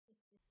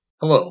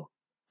Hello,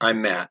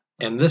 I'm Matt,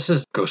 and this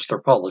is Ghost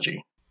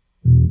Therpology.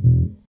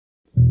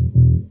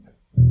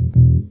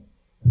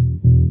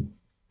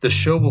 The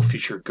show will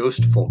feature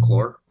ghost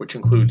folklore, which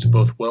includes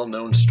both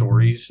well-known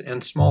stories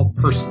and small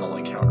personal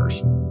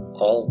encounters,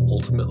 all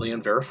ultimately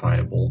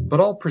unverifiable, but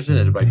all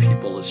presented by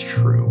people as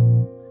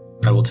true.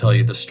 I will tell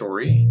you the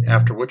story,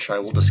 after which I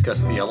will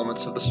discuss the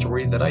elements of the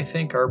story that I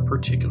think are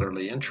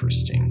particularly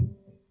interesting.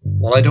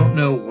 While I don't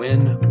know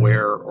when,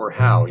 where, or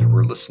how you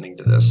were listening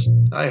to this,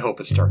 I hope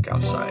it's dark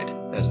outside,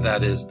 as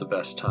that is the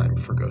best time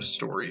for ghost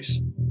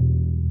stories.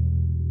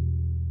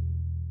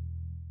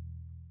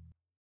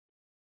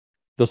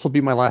 This will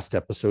be my last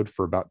episode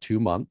for about 2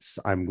 months.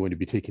 I'm going to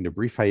be taking a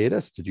brief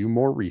hiatus to do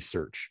more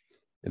research.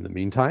 In the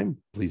meantime,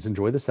 please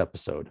enjoy this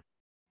episode.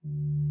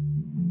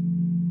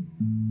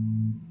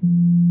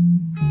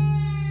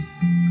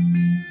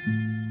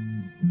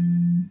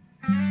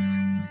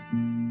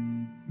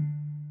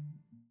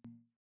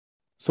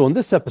 So in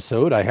this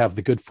episode, I have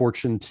the good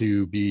fortune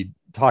to be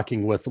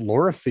talking with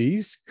Laura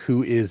Fees,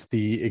 who is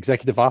the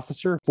executive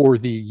officer for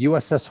the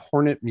USS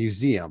Hornet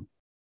Museum.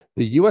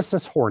 The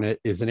USS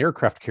Hornet is an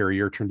aircraft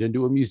carrier turned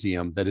into a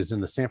museum that is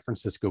in the San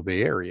Francisco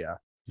Bay Area.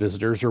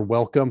 Visitors are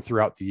welcome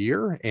throughout the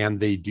year, and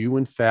they do,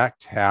 in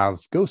fact,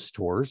 have ghost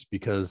tours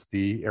because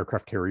the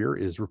aircraft carrier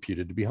is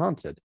reputed to be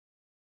haunted.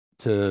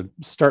 To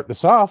start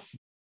this off,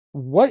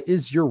 what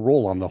is your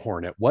role on the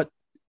Hornet?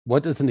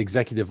 What does an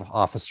executive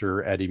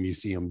officer at a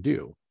museum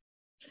do?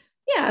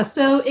 Yeah,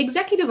 so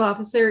executive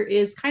officer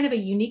is kind of a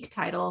unique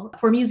title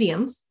for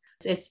museums.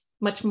 It's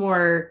much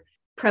more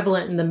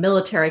prevalent in the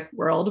military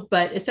world,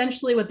 but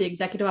essentially what the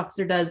executive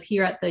officer does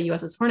here at the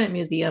USS Hornet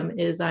Museum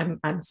is I'm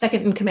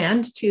second in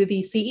command to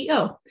the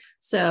CEO.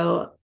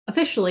 So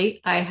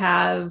officially, I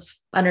have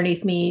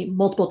underneath me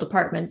multiple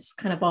departments,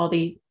 kind of all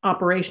the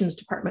operations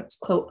departments,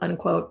 quote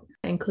unquote,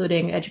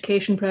 including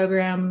education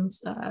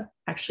programs.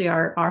 Actually,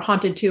 our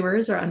haunted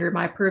tours are under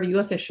my purview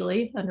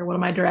officially, under one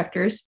of my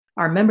directors.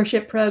 Our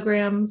membership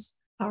programs,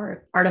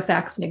 our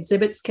artifacts and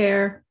exhibits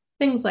care,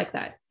 things like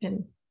that,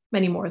 and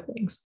many more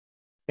things.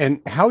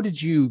 And how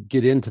did you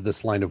get into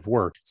this line of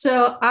work?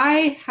 So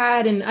I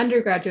had an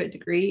undergraduate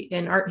degree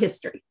in art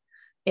history.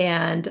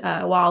 And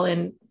while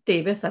in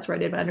Davis, that's where I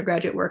did my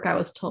undergraduate work, I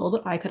was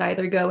told I could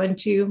either go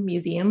into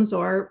museums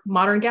or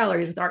modern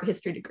galleries with art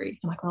history degree.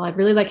 I'm like, well, I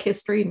really like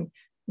history and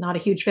not a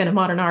huge fan of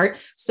modern art.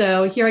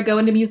 So here I go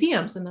into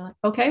museums. And they're like,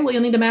 okay, well,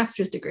 you'll need a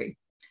master's degree.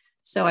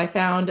 So I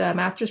found a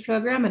master's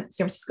program at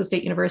San Francisco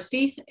State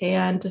University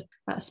and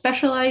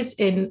specialized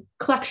in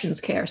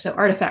collections care, so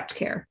artifact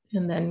care,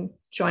 and then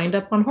joined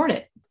up on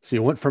Hornet. So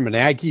you went from an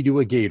Aggie to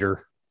a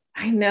Gator.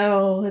 I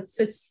know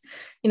it's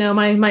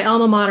my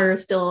alma mater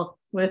is still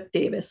with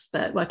Davis,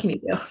 but what can you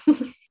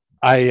do?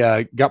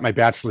 I got my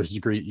bachelor's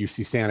degree at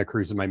UC Santa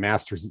Cruz and my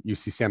master's at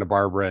UC Santa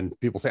Barbara, and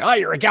people say, "Oh,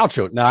 you're a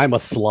gaucho." No, I'm a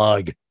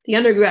slug. The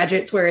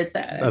undergraduate's where it's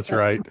at. That's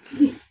right.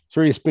 It's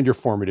where you spend your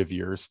formative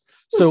years.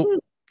 So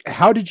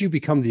how did you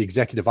become the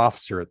executive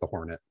officer at the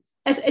Hornet?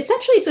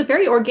 Essentially, it's a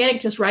very organic,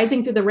 just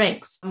rising through the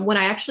ranks. When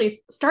I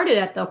actually started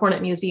at the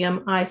Hornet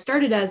Museum, I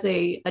started as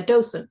a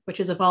docent, which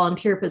is a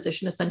volunteer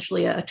position,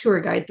 essentially a tour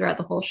guide throughout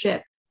the whole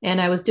ship.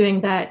 And I was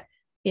doing that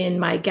in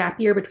my gap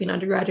year between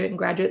undergraduate and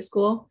graduate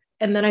school.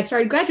 And then I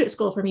started graduate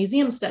school for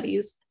museum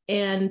studies.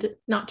 And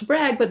not to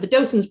brag, but the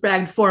docents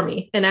bragged for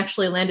me and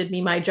actually landed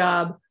me my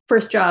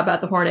first job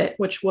at the Hornet,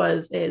 which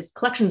was as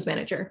collections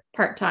manager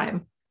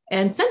part-time.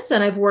 And since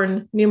then, I've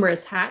worn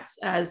numerous hats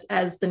as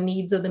the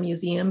needs of the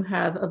museum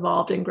have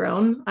evolved and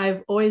grown.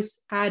 I've always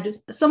had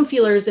some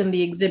feelers in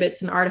the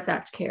exhibits and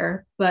artifact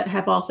care, but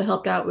have also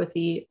helped out with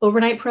the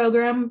overnight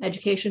program,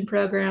 education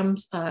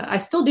programs. I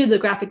still do the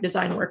graphic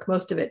design work,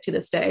 most of it to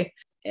this day.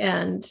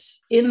 And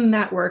in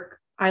that work,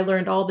 I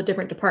learned all the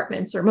different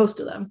departments, or most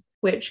of them,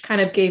 which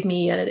kind of gave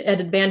me an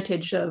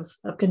advantage of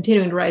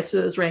continuing to rise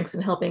through those ranks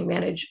and helping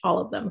manage all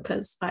of them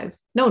because I've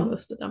known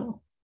most of them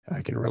all.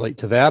 I can relate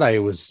to that. I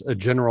was a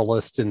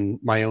generalist in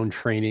my own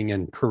training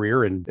and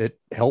career, and it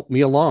helped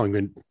me along.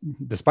 And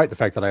despite the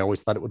fact that I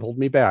always thought it would hold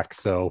me back.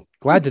 So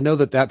glad to know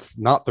that that's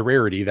not the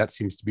rarity. That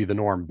seems to be the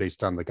norm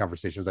based on the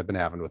conversations I've been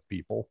having with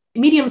people.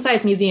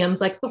 Medium-sized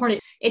museums like the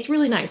Hornet, it's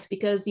really nice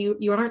because you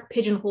aren't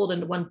pigeonholed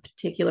into one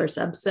particular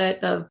subset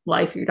of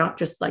life. You're not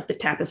just like the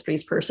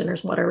tapestries person or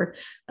whatever.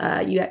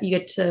 You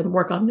get to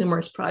work on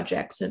numerous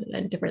projects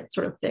and different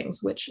sort of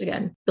things, which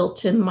again,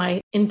 built in my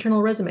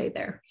internal resume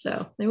there.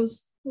 So it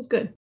was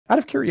good. Out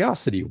of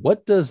curiosity,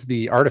 what does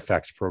the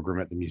artifacts program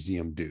at the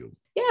museum do?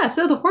 Yeah,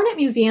 so the Hornet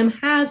Museum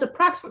has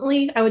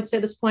approximately, I would say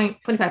at this point,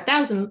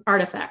 25,000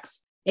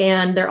 artifacts,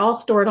 and they're all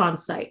stored on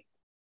site.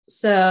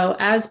 So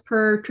as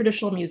per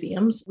traditional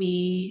museums,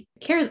 we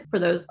care for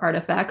those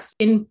artifacts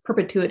in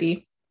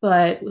perpetuity,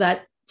 but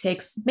that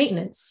takes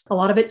maintenance. A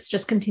lot of it's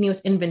just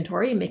continuous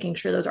inventory, making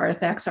sure those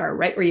artifacts are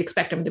right where you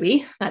expect them to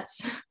be.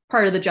 That's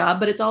part of the job,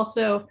 but it's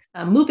also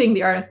moving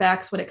the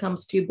artifacts when it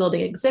comes to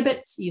building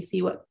exhibits. You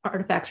see what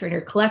artifacts are in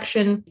your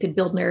collection. You could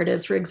build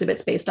narratives for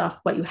exhibits based off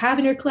what you have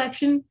in your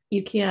collection.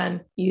 You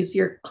can use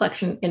your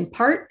collection in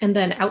part and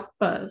then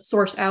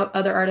source out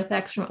other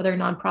artifacts from other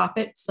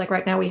nonprofits. Like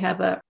right now we have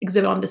an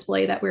exhibit on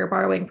display that we're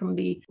borrowing from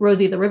the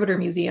Rosie the Riveter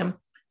Museum.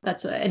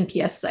 That's an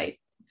NPS site.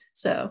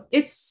 So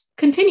it's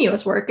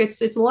continuous work.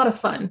 It's a lot of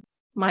fun.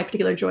 My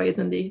particular joy is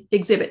in the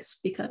exhibits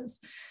because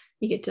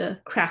you get to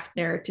craft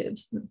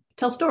narratives and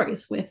tell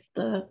stories with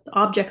the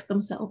objects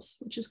themselves,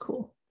 which is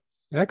cool.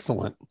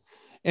 Excellent.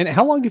 And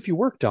how long have you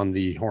worked on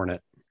the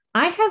Hornet?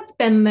 I have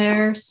been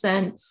there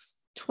since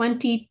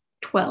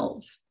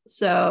 2012.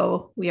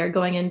 So we are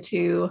going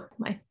into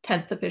my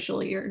 10th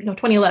official year,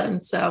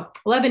 2011. So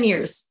 11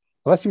 years.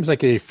 Well, that seems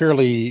like a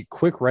fairly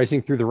quick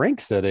rising through the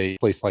ranks at a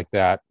place like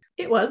that.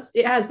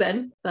 It has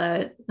been,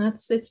 but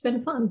it's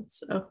been fun.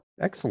 So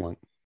excellent.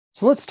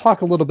 So let's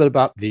talk a little bit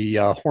about the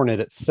Hornet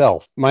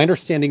itself. My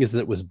understanding is that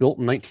it was built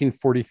in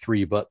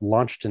 1943, but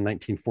launched in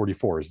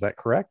 1944. Is that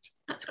correct?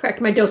 That's correct.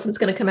 My docent's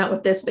going to come out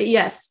with this, but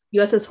yes,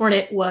 USS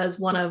Hornet was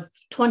one of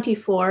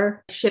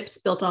 24 ships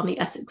built on the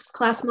Essex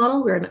class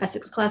model. We're an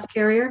Essex class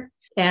carrier,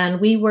 and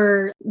we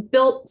were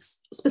built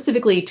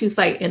specifically to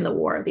fight in the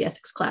war of the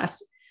Essex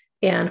class.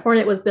 And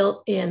Hornet was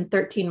built in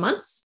 13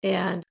 months,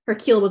 and her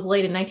keel was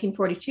laid in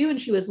 1942,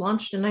 and she was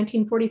launched in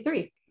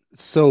 1943.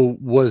 So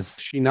was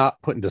she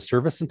not put into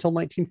service until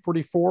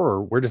 1944,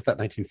 or where does that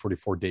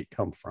 1944 date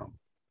come from?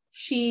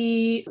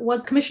 She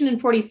was commissioned in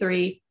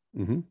 43,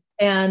 mm-hmm.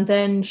 and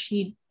then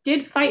she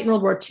did fight in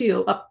World War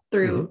II up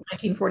through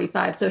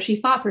 1945. So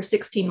she fought for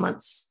 16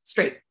 months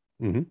straight.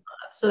 Mm-hmm.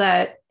 So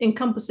that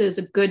encompasses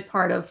a good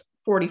part of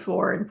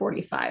 44 and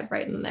 45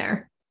 right in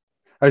there.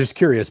 I was just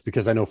curious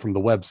because I know from the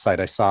website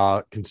I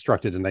saw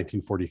constructed in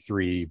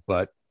 1943,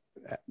 but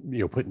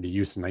put into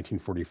use in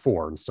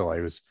 1944. And so I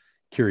was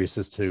curious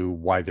as to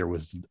why there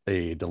was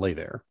a delay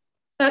there.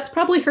 That's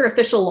probably her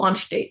official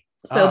launch date.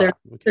 So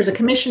there's a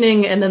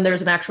commissioning, and then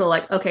there's an actual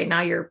okay,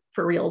 now you're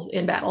for reals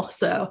in battle.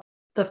 So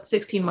the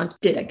 16 months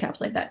did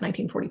encapsulate that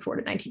 1944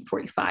 to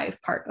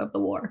 1945 part of the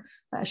war.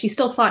 She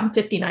still fought in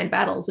 59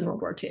 battles in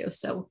World War II,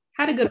 so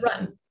had a good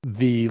run.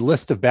 The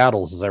list of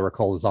battles, as I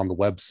recall, is on the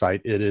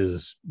website. It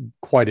is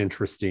quite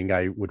interesting.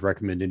 I would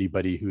recommend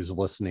anybody who's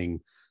listening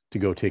to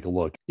go take a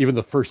look. Even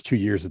the first 2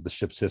 years of the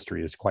ship's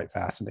history is quite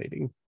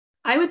fascinating.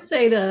 I would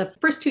say the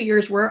first 2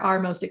 years were our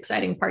most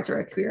exciting parts of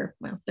our career.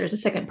 Well, there's a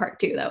second part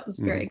too. That was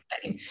very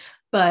exciting.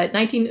 But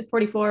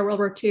 1944, World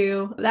War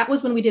II, that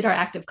was when we did our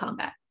active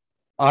combat.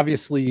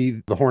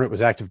 Obviously, the Hornet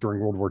was active during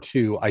World War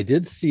II. I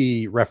did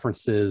see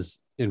references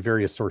in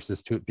various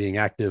sources to it being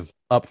active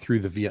up through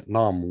the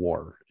Vietnam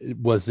War.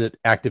 Was it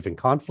active in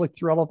conflict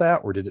through all of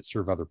that, or did it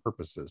serve other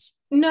purposes?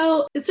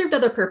 No, it served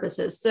other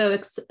purposes. So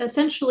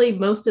essentially,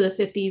 most of the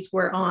 50s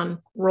were on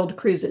world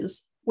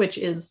cruises, which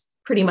is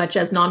pretty much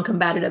as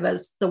non-combative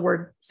as the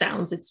word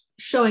sounds. It's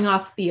showing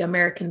off the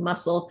American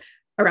muscle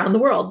around the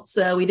world.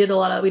 So we did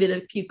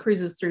a few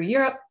cruises through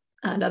Europe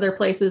and other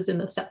places in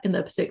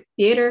the Pacific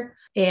Theater.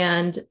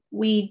 And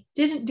we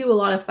didn't do a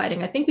lot of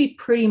fighting. I think we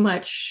pretty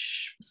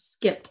much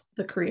skipped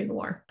the Korean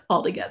War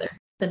altogether.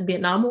 Then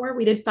Vietnam War,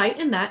 we did fight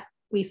in that.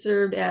 We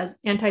served as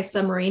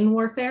anti-submarine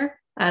warfare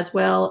as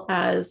well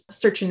as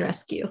search and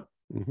rescue.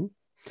 Mm-hmm.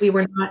 We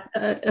were not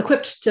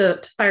equipped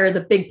to fire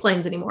the big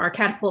planes anymore. Our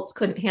catapults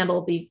couldn't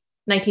handle the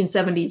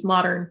 1960s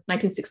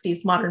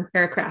modern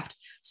aircraft.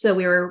 So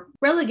we were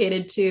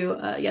relegated to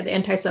the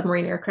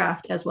anti-submarine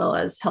aircraft as well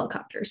as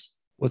helicopters.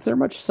 Was there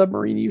much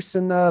submarine use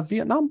in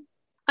Vietnam?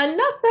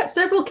 Enough that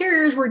several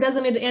carriers were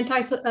designated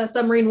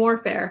anti-submarine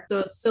warfare.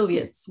 The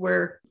Soviets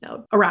were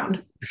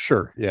around.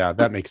 Sure. Yeah,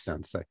 that makes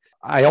sense.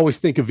 I always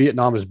think of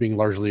Vietnam as being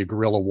largely a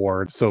guerrilla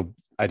war. So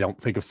I don't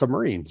think of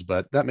submarines,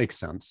 but that makes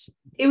sense.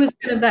 It was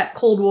kind of that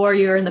Cold War.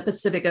 You're in the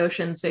Pacific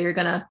Ocean, so you're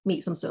going to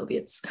meet some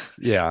Soviets.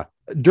 Yeah.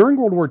 During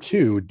World War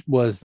II,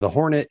 was the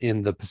Hornet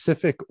in the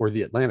Pacific or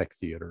the Atlantic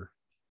theater?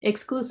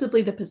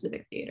 Exclusively the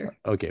Pacific theater.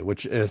 Okay,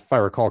 which, if I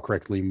recall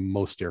correctly,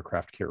 most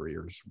aircraft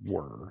carriers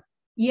were.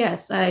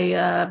 Yes,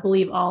 I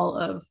believe all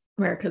of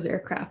America's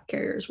aircraft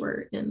carriers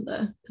were in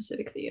the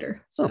Pacific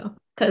theater. So,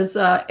 because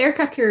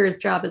aircraft carriers'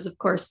 job is, of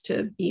course,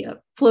 to be a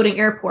floating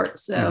airport.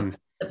 So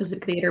the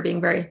Pacific theater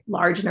being very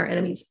large and our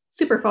enemies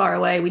super far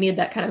away, we need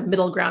that kind of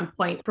middle ground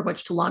point from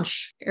which to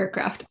launch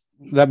aircraft.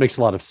 That makes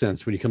a lot of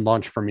sense. When you can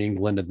launch from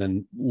England and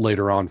then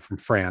later on from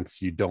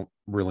France, you don't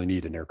really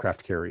need an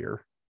aircraft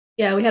carrier.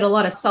 Yeah, we had a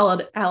lot of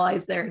solid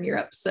allies there in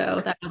Europe.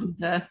 So that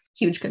wasn't a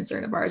huge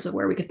concern of ours of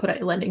where we could put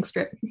a landing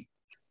strip.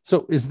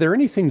 So is there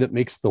anything that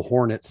makes the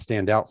Hornet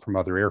stand out from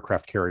other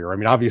aircraft carrier? I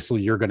mean,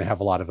 obviously you're going to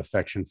have a lot of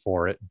affection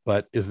for it,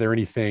 but is there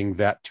anything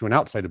that to an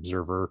outside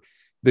observer,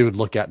 they would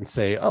look at and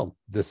say, oh,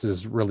 this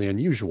is really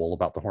unusual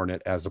about the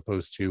Hornet as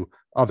opposed to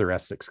other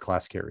Essex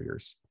class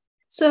carriers?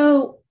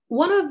 So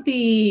one of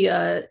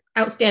the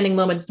outstanding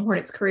moments in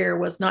Hornet's career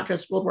was not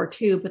just World War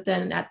II, but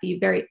then at the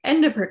very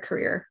end of her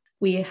career,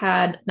 we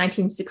had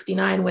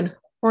 1969 when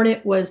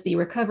Hornet was the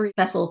recovery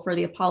vessel for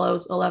the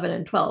Apollos 11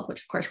 and 12,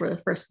 which of course were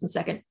the first and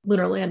second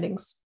lunar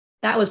landings.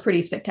 That was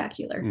pretty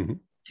spectacular. To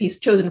be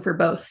chosen for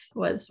both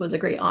was a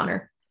great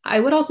honor. I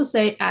would also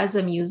say, as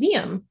a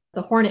museum,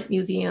 the Hornet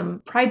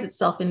Museum prides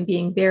itself in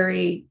being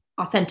very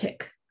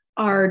authentic.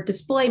 Our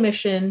display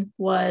mission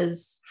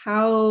was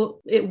how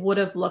it would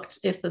have looked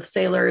if the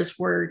sailors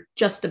were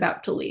just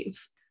about to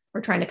leave.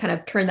 We're trying to kind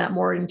of turn that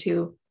more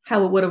into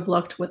how it would have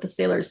looked with the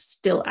sailors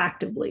still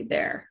actively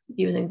there,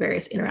 using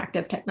various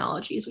interactive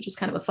technologies, which is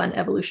kind of a fun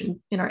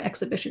evolution in our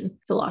exhibition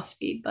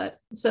philosophy. But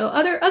so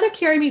other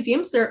carrier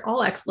museums, they're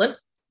all excellent.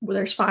 Well,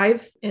 there's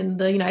 5 in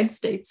the United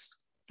States,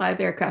 5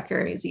 aircraft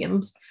carrier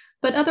museums.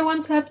 But other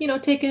ones have,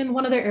 taken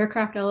one of their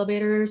aircraft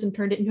elevators and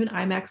turned it into an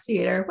IMAX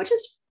theater, which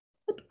is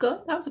good.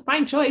 That was a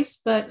fine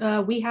choice.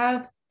 But we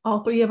have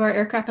all 3 of our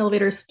aircraft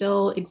elevators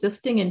still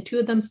existing, and 2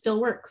 of them still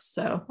works.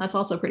 So that's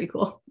also pretty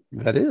cool.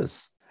 That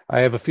is.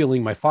 I have a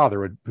feeling my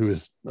father, who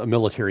is a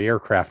military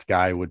aircraft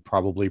guy, would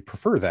probably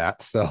prefer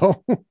that.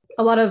 So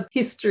a lot of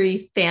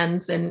history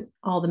fans and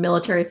all the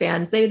military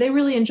fans, they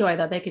really enjoy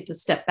that. They get to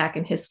step back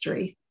in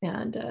history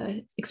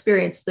and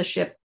experience the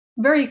ship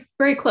very,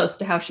 very close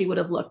to how she would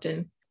have looked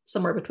in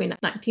somewhere between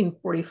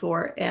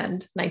 1944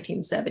 and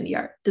 1970.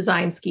 Our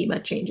design schema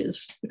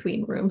changes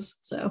between rooms.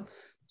 So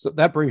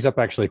that brings up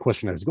actually a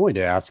question I was going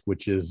to ask,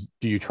 which is,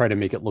 do you try to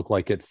make it look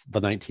like it's the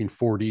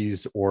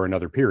 1940s or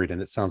another period?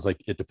 And it sounds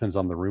like it depends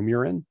on the room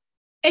you're in.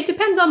 It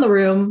depends on the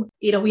room.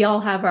 We all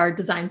have our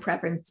design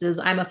preferences.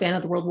 I'm a fan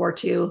of the World War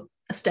II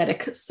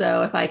aesthetic.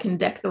 So if I can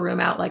deck the room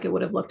out like it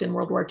would have looked in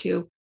World War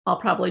II, I'll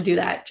probably do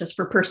that just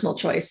for personal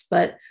choice.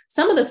 But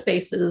some of the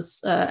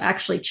spaces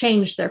actually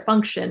changed their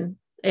function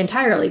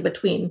entirely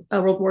between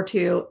World War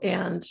II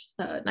and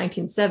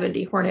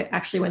 1970. Hornet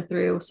actually went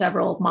through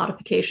several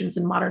modifications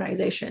and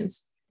modernizations,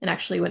 and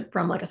actually went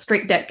from like a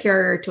straight deck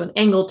carrier to an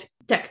angled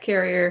deck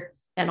carrier,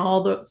 and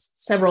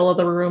several of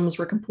the rooms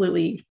were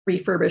completely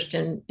refurbished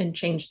and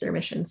changed their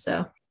mission.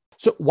 So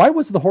why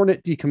was the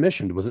Hornet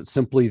decommissioned? Was it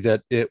simply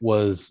that it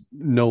was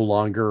no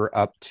longer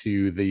up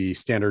to the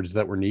standards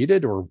that were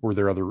needed, or were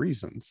there other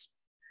reasons?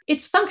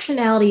 Its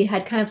functionality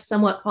had kind of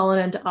somewhat fallen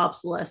into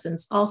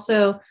obsolescence.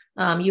 Also,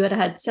 you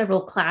had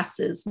several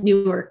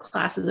newer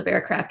classes of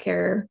aircraft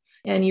carrier,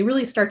 and you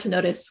really start to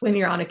notice when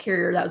you're on a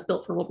carrier that was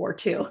built for World War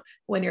II,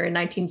 when you're in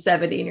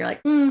 1970, and you're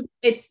like,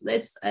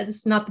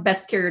 it's not the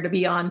best carrier to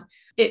be on.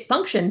 It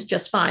functioned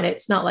just fine.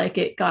 It's not like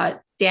it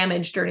got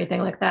damaged or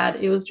anything like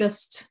that. It was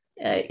just,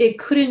 it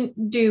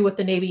couldn't do what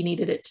the Navy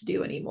needed it to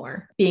do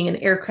anymore. Being an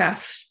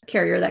aircraft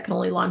carrier that can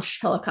only launch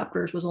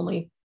helicopters was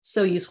only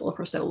so useful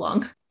for so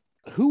long.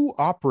 Who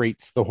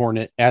operates the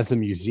Hornet as a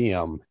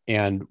museum,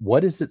 and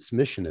what is its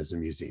mission as a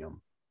museum?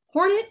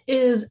 Hornet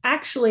is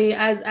actually,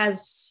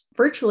 as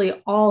virtually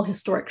all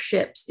historic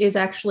ships, is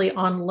actually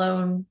on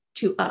loan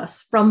to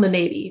us from the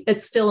Navy.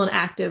 It's still an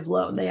active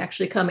loan. They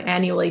actually come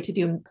annually to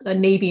do a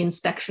Navy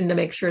inspection to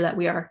make sure that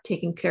we are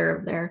taking care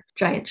of their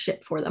giant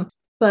ship for them.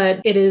 But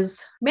it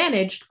is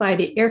managed by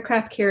the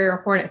Aircraft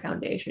Carrier Hornet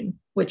Foundation,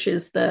 which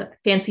is the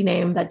fancy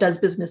name that does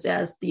business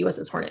as the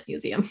USS Hornet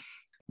Museum.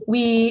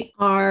 We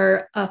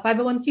are a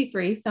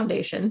 501c3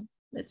 foundation.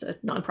 It's a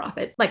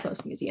nonprofit, like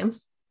most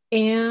museums.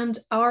 And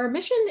our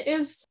mission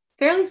is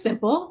fairly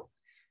simple.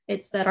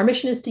 It's that our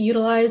mission is to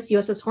utilize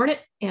USS Hornet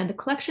and the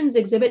collections,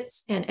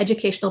 exhibits, and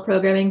educational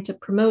programming to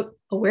promote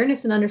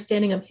awareness and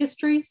understanding of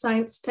history,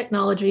 science,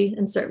 technology,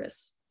 and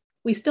service.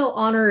 We still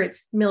honor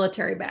its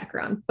military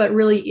background, but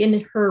really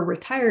in her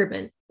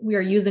retirement, we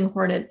are using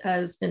Hornet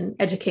as an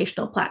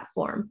educational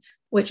platform,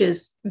 which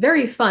is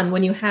very fun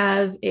when you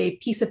have a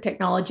piece of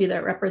technology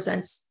that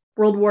represents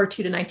World War II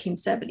to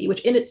 1970,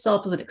 which in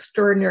itself is an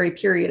extraordinary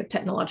period of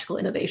technological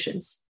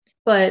innovations.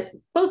 But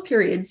both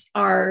periods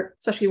are,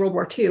 especially World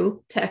War II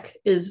tech,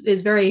 is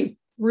very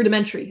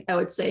rudimentary, I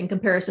would say, in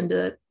comparison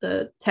to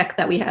the tech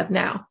that we have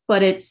now.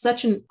 But it's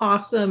such an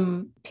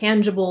awesome,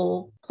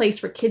 tangible place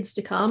for kids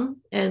to come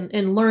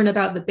and learn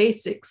about the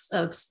basics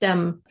of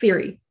STEM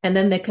theory. And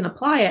then they can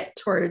apply it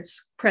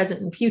towards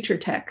present and future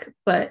tech.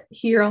 But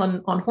here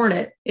on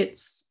Hornet,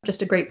 it's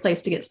just a great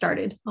place to get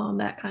started on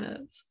that kind of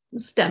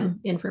STEM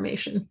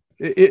information.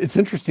 It's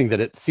interesting that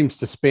it seems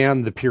to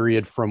span the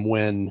period from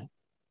when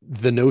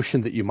the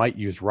notion that you might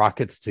use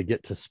rockets to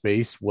get to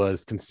space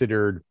was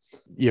considered,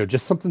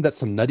 just something that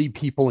some nutty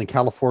people in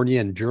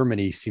California and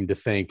Germany seem to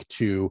think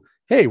to,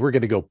 hey, we're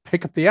going to go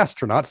pick up the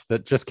astronauts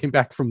that just came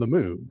back from the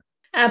moon.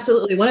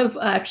 Absolutely. One of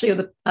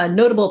a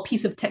notable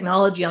piece of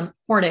technology on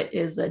Hornet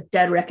is a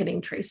dead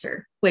reckoning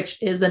tracer, which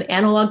is an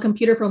analog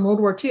computer from World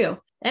War II.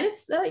 And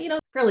it's,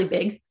 fairly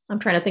big. I'm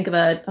trying to think of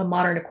a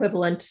modern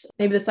equivalent,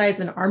 maybe the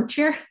size of an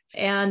armchair.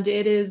 And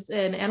it is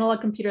an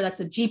analog computer that's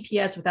a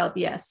GPS without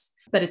the S,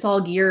 but it's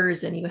all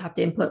gears and you have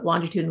to input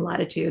longitude and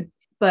latitude.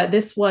 But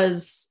this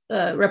was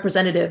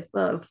representative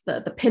of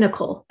the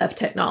pinnacle of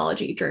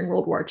technology during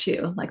World War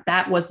II. Like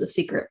that was the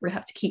secret we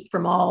have to keep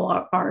from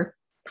all our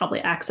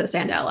probably Axis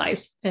and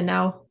allies. And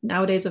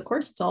nowadays, of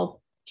course, it's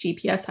all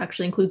GPS,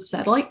 actually includes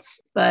satellites,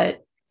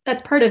 but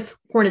That's part of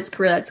Hornet's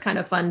career that's kind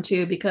of fun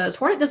too, because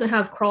Hornet doesn't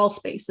have crawl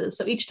spaces.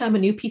 So each time a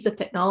new piece of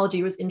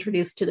technology was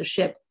introduced to the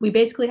ship, we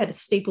basically had to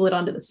staple it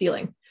onto the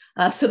ceiling.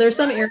 So there's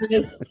some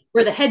areas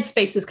where the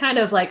headspace is kind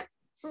of like,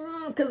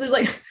 because there's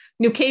like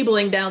new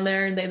cabling down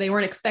there, and they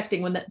weren't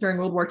expecting when that during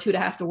World War II to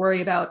have to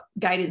worry about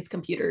guidance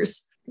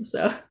computers.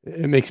 So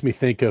it makes me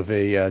think of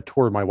a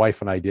tour my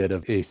wife and I did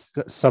of a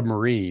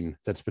submarine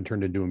that's been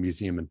turned into a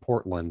museum in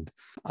Portland.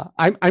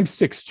 I'm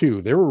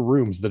 6'2". There were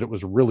rooms that it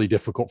was really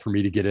difficult for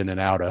me to get in and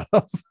out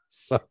of.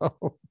 So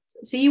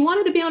you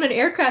wanted to be on an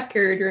aircraft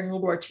carrier during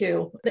World War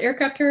II. The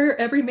aircraft carrier,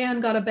 every man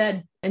got a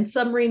bed. And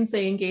submarines,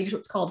 they engaged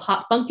what's called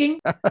hot bunking.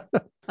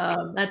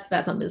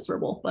 That's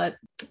unmiserable. But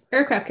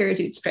aircraft carriers,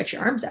 you'd stretch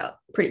your arms out.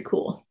 Pretty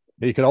cool.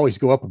 You could always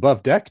go up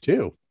above deck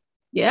too.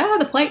 Yeah,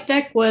 the flight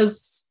deck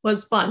was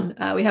fun.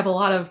 We have a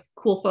lot of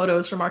cool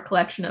photos from our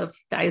collection of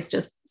guys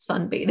just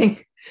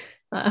sunbathing.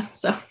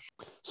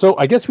 So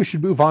I guess we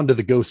should move on to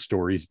the ghost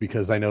stories,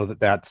 because I know that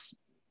that's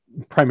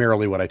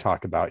primarily what I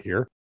talk about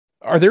here.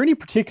 Are there any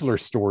particular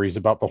stories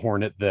about the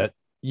Hornet that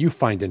you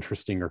find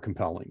interesting or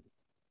compelling?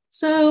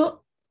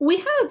 So we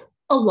have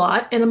a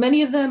lot, and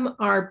many of them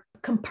are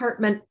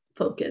compartment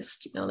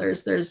focused.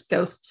 There's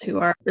ghosts who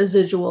are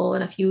residual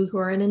and a few who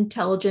are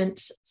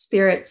intelligent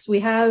spirits. We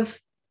have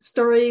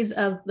stories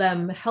of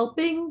them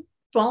helping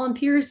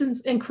volunteers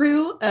and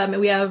crew. And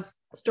we have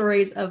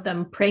stories of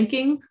them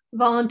pranking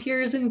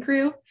volunteers and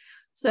crew.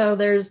 So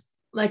there's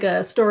like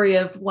a story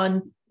of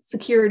one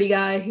security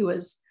guy who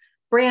was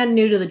brand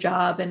new to the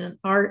job, and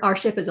our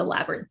ship is a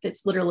labyrinth.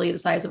 It's literally the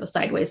size of a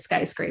sideways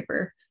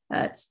skyscraper.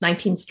 It's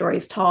 19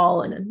 stories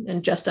tall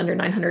and just under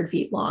 900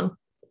 feet long.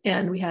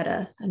 And we had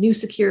a new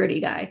security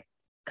guy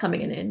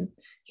coming in, and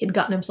he'd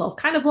gotten himself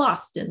kind of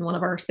lost in one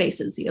of our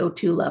spaces, the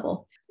O2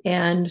 level.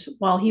 And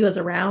while he was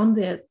around,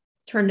 it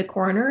turned a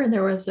corner and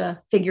there was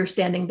a figure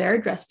standing there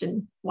dressed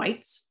in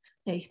whites.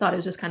 And he thought it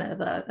was just kind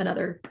of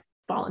another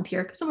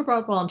volunteer, because some of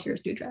our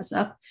volunteers do dress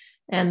up.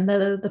 And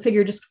the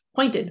figure just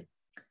pointed,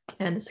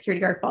 and the security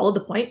guard followed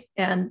the point.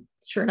 And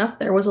sure enough,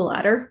 there was a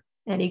ladder,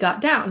 and he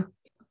got down.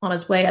 On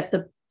his way at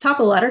the top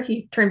of the ladder,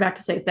 he turned back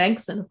to say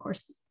thanks. And of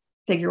course, the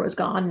figure was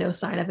gone. No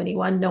sign of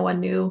anyone. No one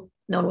knew.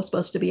 No one was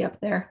supposed to be up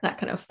there, that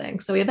kind of thing.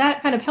 So we have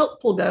that kind of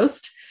helpful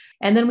ghost.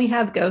 And then we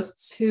have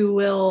ghosts who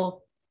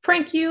will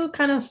prank you,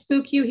 kind of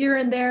spook you here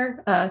and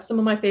there. Some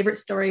of my favorite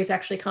stories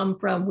actually come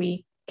from,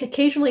 we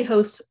occasionally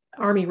host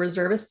Army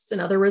reservists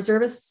and other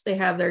reservists. They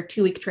have their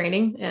 2-week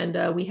training,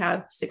 and we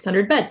have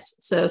 600 beds.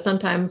 So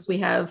sometimes we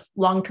have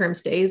long-term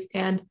stays,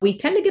 and we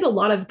tend to get a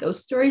lot of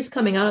ghost stories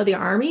coming out of the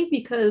Army,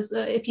 because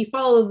if you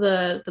follow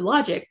the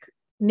logic,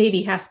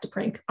 Navy has to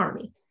prank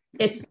Army.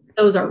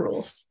 Those are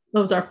rules.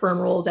 Those are firm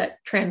rules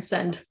that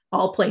transcend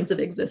all planes of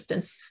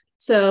existence.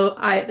 So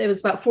it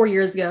was about 4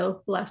 years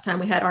ago, the last time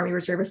we had Army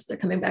reservists. They're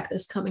coming back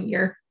this coming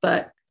year.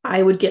 But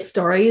I would get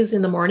stories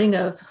in the morning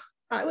of,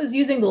 I was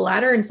using the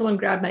ladder and someone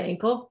grabbed my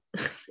ankle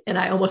and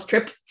I almost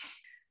tripped.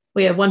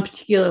 We have one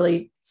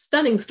particularly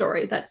stunning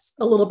story that's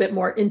a little bit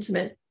more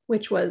intimate,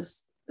 which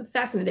was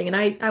fascinating. And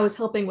I was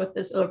helping with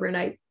this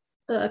overnight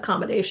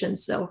accommodation.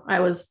 So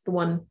I was the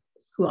one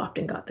who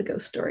often got the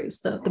ghost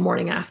stories the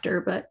morning after.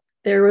 But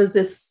there was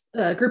this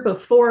group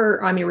of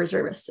 4 Army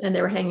reservists, and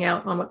they were hanging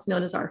out on what's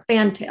known as our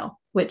fantail,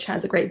 which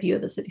has a great view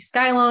of the city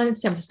skyline,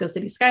 San Francisco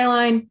city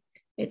skyline.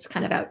 It's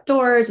kind of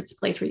outdoors. It's a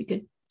place where you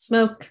could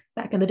smoke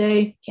back in the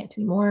day. Can't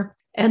anymore.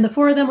 And the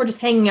 4 of them were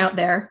just hanging out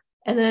there.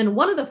 And then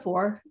one of the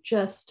 4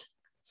 just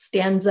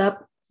stands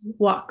up,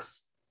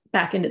 walks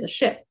back into the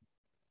ship.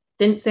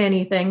 Didn't say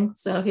anything.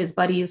 So his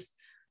buddies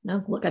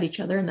look at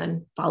each other and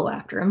then follow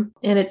after him.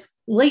 And it's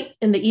late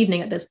in the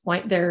evening at this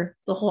point. The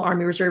whole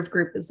Army Reserve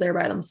group is there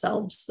by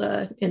themselves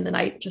in the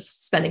night,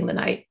 just spending the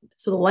night.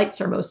 So the lights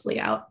are mostly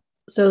out.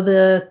 So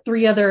the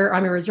 3 other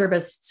Army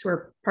Reservists who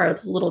are part of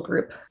this little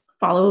group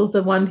follow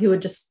the one who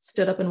had just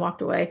stood up and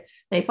walked away.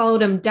 They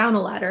followed him down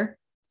a ladder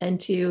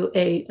into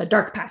a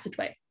dark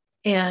passageway.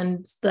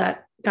 And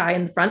that guy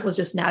in the front was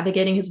just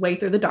navigating his way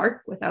through the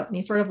dark without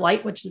any sort of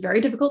light, which is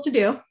very difficult to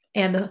do.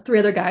 And the 3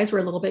 other guys were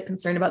a little bit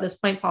concerned about this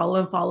point,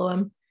 follow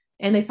him.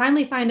 And they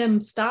finally find him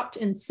stopped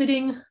and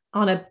sitting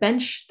on a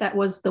bench that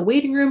was the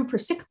waiting room for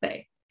sick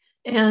bay.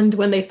 And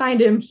when they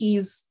find him,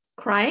 he's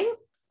crying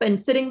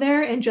and sitting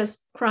there and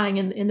just crying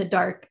in the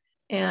dark.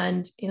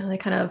 And, they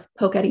kind of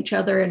poke at each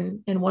other,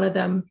 and one of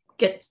them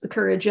gets the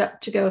courage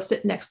up to go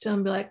sit next to him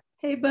and be like,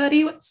 hey,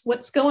 buddy,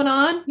 what's going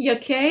on? You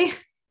okay?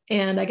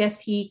 And I guess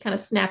he kind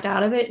of snapped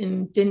out of it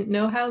and didn't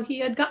know how he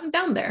had gotten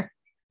down there.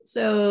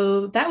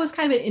 So that was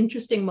kind of an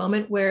interesting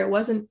moment where it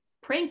wasn't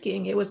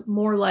pranking. It was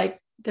more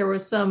like there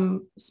was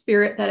some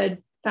spirit that had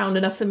found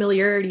enough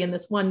familiarity in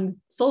this one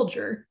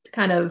soldier to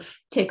kind of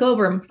take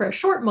over him for a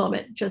short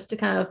moment, just to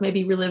kind of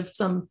maybe relive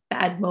some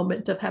bad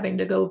moment of having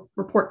to go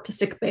report to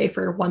sick bay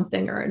for one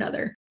thing or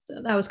another.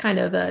 So that was kind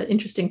of an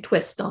interesting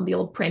twist on the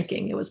old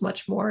pranking. It was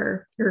much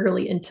more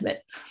eerily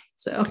intimate.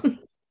 So.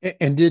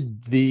 And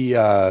did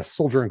the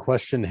soldier in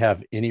question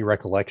have any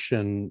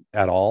recollection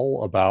at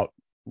all about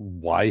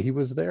why he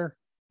was there?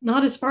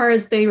 Not as far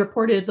as they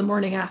reported the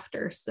morning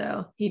after.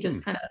 So he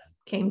just kind of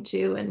came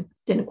to and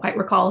didn't quite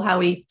recall how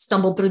he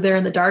stumbled through there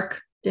in the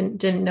dark.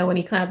 Didn't know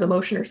any kind of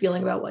emotion or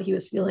feeling about what he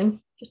was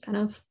feeling. Just kind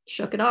of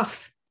shook it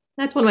off.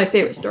 That's one of my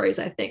favorite stories,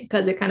 I think,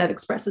 because it kind of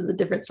expresses a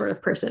different sort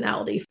of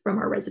personality from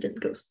our resident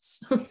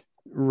ghosts.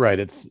 Right.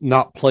 It's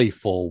not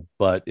playful,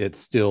 but it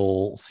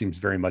still seems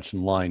very much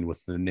in line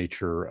with the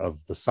nature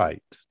of the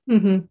site.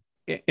 Mm-hmm.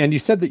 And you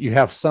said that you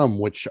have some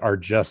which are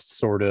just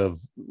sort of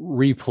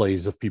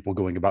replays of people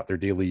going about their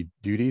daily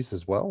duties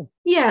as well.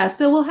 Yeah,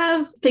 so we'll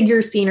have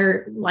figures seen,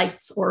 or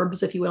lights,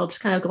 orbs, if you will,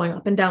 just kind of going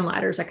up and down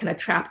ladders that kind of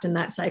trapped in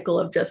that cycle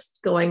of just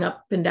going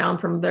up and down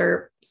from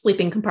their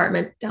sleeping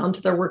compartment down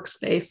to their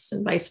workspace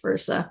and vice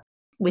versa.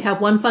 We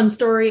have one fun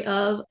story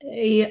of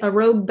a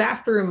rogue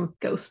bathroom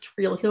ghost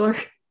real killer.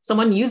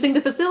 Someone using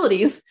the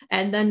facilities,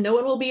 and then no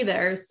one will be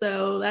there.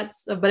 So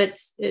but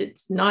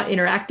it's not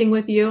interacting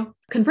with you.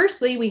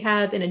 Conversely, we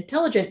have an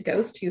intelligent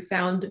ghost who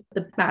found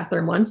the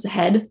bathroom once, the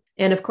head.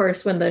 And of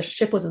course, when the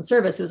ship was in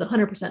service, it was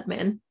 100%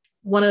 men.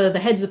 One of the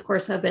heads, of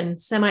course, have been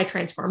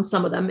semi-transformed,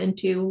 some of them,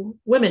 into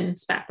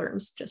women's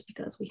bathrooms, just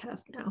because we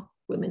have now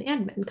women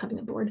and men coming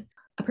aboard.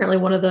 Apparently,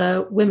 one of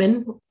the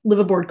women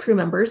live-aboard crew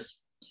members,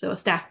 so a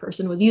staff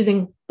person, was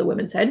using the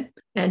women's head,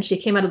 and she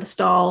came out of the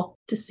stall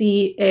to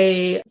see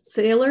a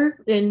sailor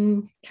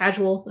in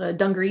casual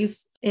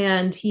dungarees,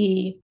 and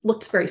he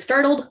looked very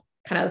startled,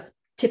 kind of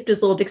tipped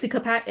his little Dixie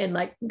cup hat and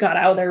got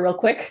out of there real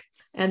quick.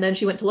 And then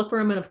she went to look for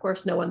him, and of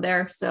course, no one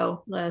there.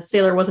 So the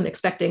sailor wasn't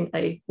expecting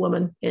a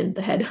woman in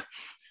the head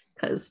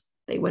because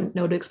they wouldn't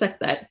know to expect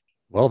that.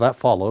 Well, that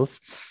follows.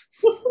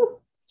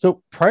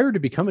 So prior to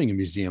becoming a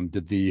museum,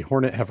 did the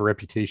Hornet have a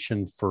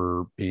reputation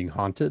for being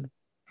haunted?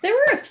 There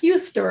were a few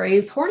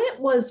stories. Hornet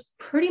was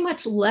pretty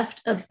much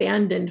left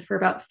abandoned for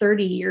about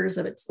 30 years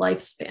of its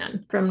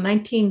lifespan. From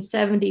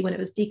 1970, when it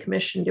was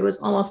decommissioned, it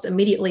was almost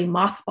immediately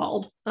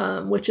mothballed,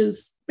 which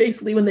is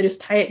basically when they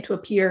just tie it to a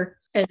pier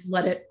and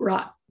let it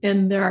rot.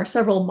 And there are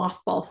several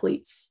mothball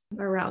fleets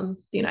around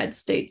the United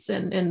States.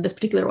 And this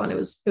particular one, it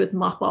was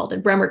mothballed in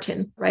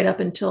Bremerton right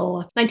up until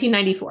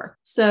 1994.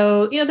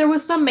 So, there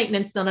was some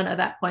maintenance done at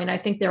that point. I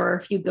think there were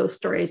a few ghost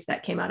stories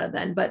that came out of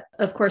then. But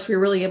of course, we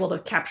were really able to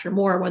capture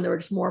more when there were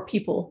just more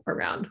people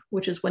around,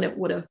 which is when it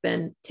would have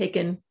been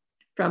taken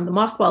from the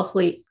mothball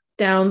fleet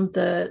down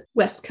the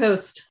West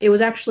Coast. It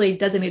was actually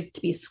designated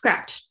to be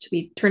scrapped, to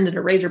be turned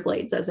into razor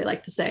blades, as they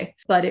like to say.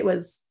 But it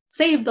was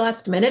saved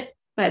last minute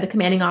by the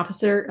commanding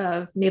officer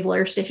of Naval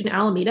Air Station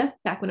Alameda,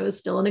 back when it was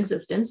still in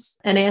existence.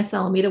 NAS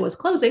Alameda was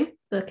closing.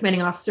 The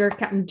commanding officer,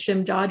 Captain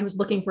Jim Dodge, was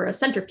looking for a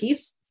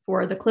centerpiece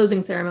for the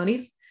closing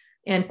ceremonies.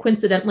 And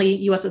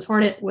coincidentally, USS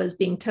Hornet was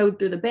being towed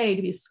through the bay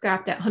to be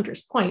scrapped at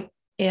Hunter's Point.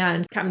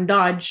 And Captain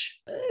Dodge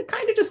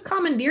kind of just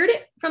commandeered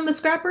it from the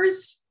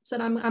scrappers,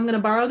 said, I'm going to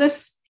borrow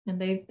this. And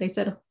they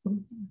said,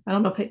 I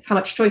don't know how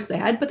much choice they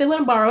had, but they let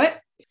him borrow it.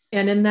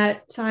 And in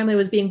that time it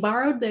was being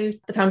borrowed, the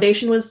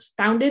foundation was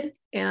founded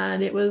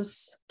and it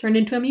was turned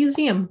into a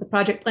museum. The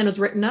project plan was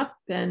written up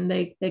and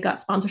they got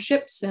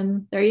sponsorships,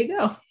 and there you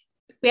go.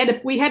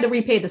 We had to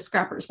repay the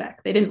scrappers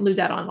back. They didn't lose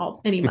out on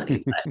any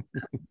money. But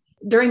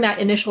during that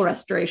initial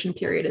restoration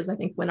period is, I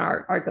think, when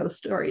our ghost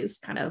stories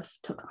kind of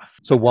took off.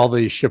 So while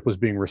the ship was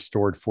being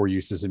restored for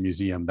use as a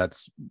museum,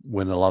 that's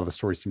when a lot of the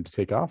stories seem to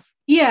take off?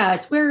 Yeah,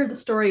 it's where the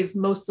stories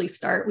mostly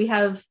start. We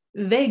have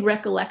vague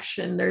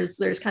recollection. There's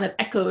kind of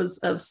echoes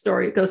of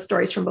ghost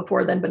stories from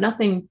before then, but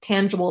nothing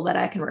tangible that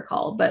I can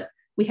recall. But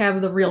we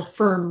have the real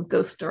firm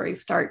ghost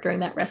stories start during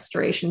that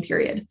restoration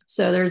period.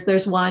 So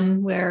there's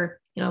one where,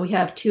 we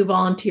have two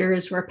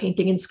volunteers who are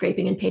painting and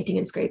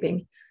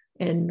scraping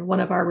in one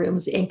of our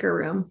rooms, the anchor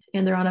room,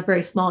 and they're on a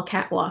very small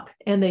catwalk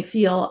and they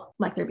feel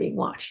like they're being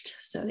watched.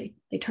 So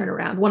they turn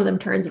around. One of them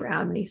turns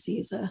around and he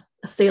sees a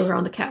sailor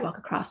on the catwalk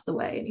across the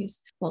way, and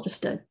he's,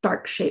 just a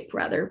dark shape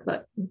rather,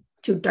 but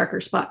two darker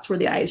spots where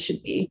the eyes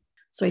should be.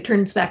 So he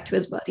turns back to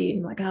his buddy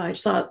and I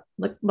just saw it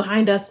look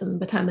behind us. And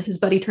by the time his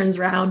buddy turns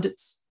around,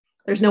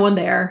 there's no one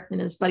there. And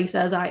his buddy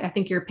says, I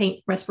think your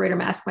paint respirator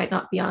mask might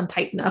not be on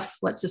tight enough.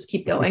 Let's just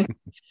keep going.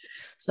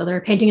 So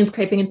they're painting and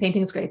scraping,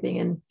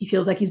 and he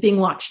feels like he's being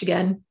watched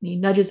again. And he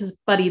nudges his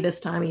buddy this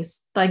time.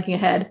 He's thinking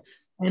ahead,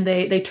 and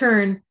they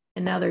turn,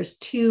 and now there's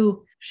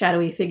two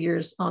shadowy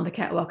figures on the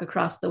catwalk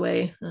across the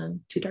way,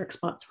 two dark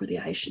spots where the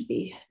eyes should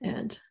be.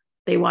 And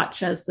they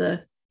watch as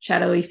the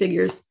shadowy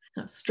figures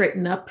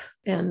straighten up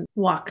and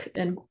walk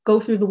and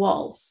go through the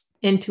walls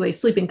into a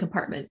sleeping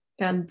compartment.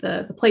 And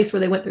the place where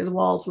they went through the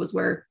walls was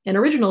where an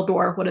original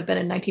door would have been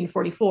in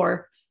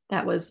 1944.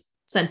 That was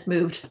since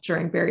moved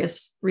during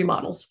various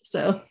remodels.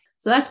 So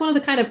that's one of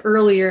the kind of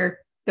earlier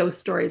ghost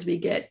stories we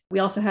get. We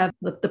also have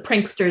the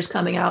pranksters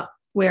coming out,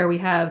 where we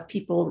have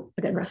people,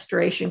 again,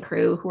 restoration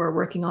crew, who are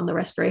working on the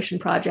restoration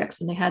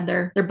projects, and they had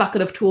their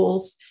bucket of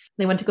tools.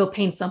 They went to go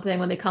paint something.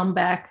 When they come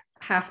back,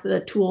 half the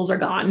tools are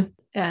gone,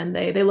 and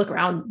they look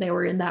around. They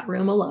were in that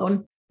room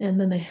alone, and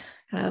then they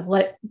kind of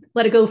let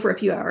it go for a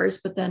few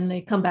hours, but then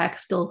they come back,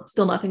 still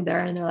nothing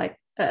there, and they're like,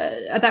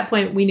 at that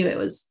point we knew it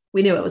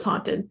was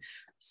haunted.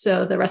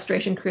 So the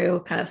restoration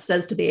crew kind of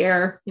says to the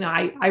heir,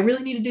 I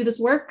really need to do this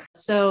work.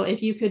 So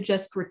if you could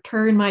just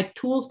return my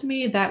tools to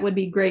me, that would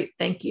be great.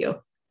 Thank you.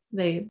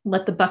 They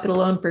let the bucket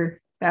alone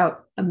for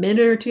about a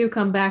minute or two,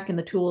 come back, and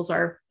the tools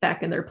are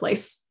back in their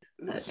place.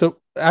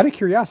 So out of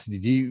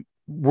curiosity,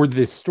 were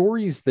the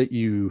stories that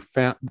you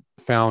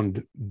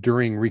found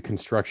during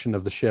reconstruction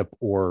of the ship,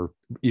 or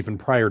even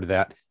prior to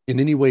that, in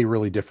any way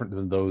really different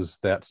than those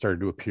that started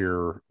to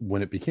appear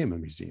when it became a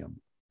museum?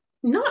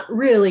 Not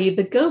really.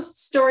 The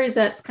ghost stories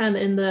that's kind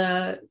of in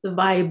the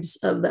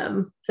vibes of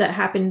them that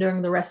happened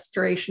during the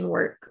restoration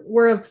work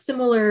were of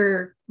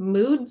similar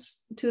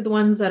moods to the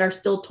ones that are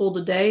still told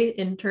today,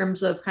 in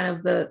terms of kind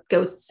of the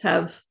ghosts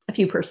have a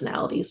few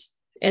personalities.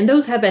 And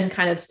those have been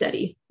kind of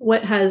steady.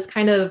 What has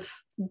kind of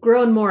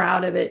grown more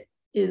out of it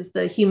is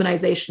the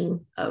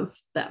humanization of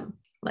them.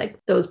 Like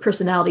those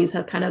personalities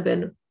have kind of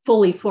been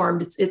fully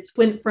formed. It's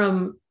went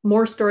from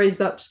more stories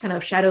about just kind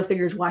of shadow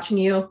figures watching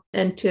you,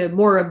 and to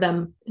more of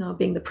them,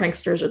 being the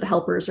pranksters or the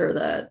helpers or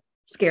the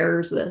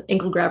scarers, the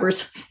ankle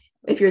grabbers,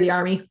 if you're the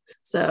army.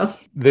 So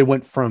they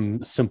went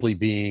from simply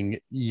being,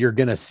 you're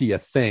going to see a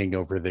thing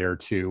over there,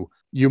 to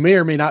you may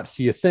or may not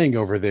see a thing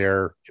over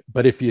there,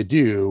 but if you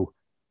do,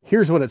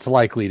 here's what it's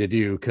likely to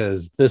do,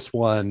 because this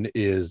one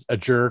is a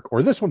jerk,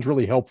 or this one's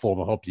really helpful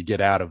to help you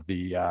get out of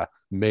the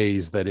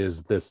maze that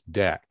is this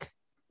deck.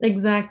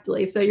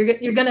 Exactly. So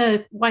you're going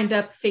to wind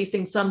up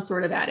facing some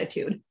sort of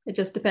attitude. It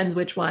just depends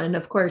which one. And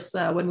of course,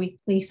 when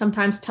we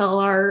sometimes tell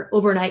our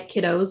overnight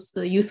kiddos,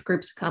 the youth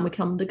groups come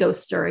the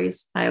ghost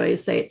stories. I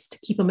always say it's to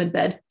keep them in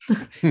bed.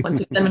 Once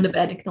we send them to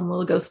bed, it become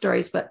little ghost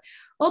stories. But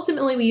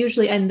ultimately, we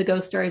usually end the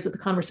ghost stories with a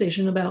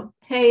conversation about,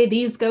 hey,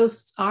 these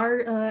ghosts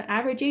are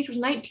average age was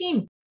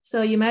 19.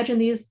 So you imagine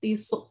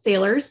these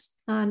sailors,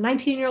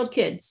 19-year-old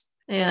kids.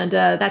 And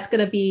that's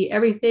going to be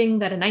everything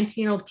that a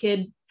 19-year-old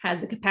kid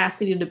has the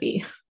capacity to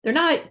be. They're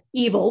not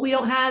evil. We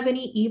don't have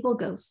any evil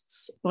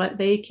ghosts, but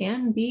they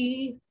can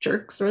be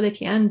jerks or they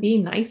can be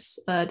nice,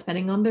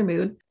 depending on their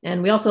mood.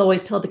 And we also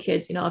always tell the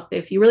kids,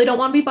 if you really don't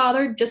want to be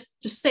bothered, just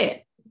say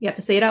it. You have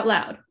to say it out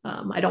loud.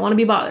 I don't want to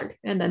be bothered.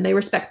 And then they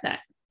respect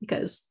that,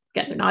 because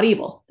again, they're not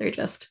evil. They're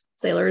just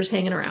sailors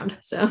hanging around.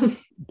 So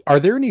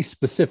are there any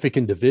specific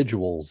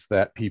individuals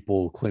that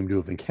people claim to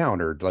have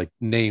encountered, like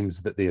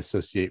names that they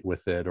associate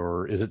with it?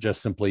 Or is it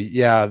just simply,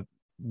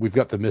 we've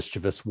got the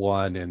mischievous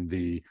one and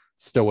the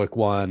stoic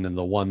one and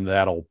the one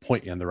that'll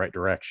point you in the right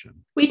direction?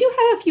 We do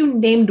have a few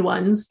named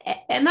ones,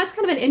 and that's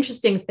kind of an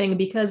interesting thing,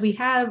 because we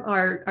have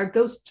our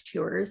ghost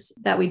tours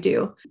that we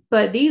do,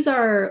 but these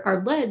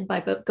are led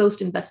by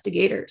ghost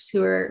investigators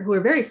who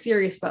are very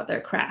serious about their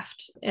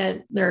craft,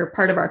 and they're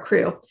part of our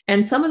crew.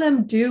 And some of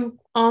them do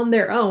on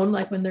their own,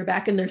 like when they're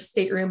back in their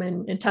stateroom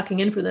and tucking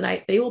in for the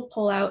night, they will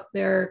pull out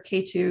their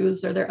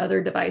K2s or their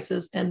other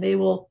devices, and they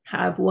will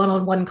have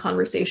one-on-one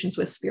conversations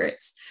with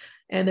spirits.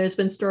 And there's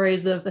been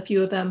stories of a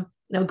few of them,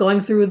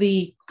 going through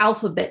the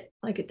alphabet,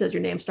 like, does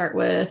your name start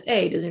with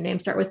A? Does your name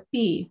start with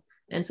B?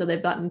 And so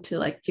they've gotten to,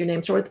 like, do your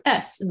name start with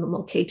S? And the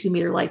little K2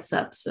 meter lights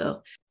up.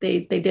 So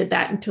they did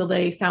that until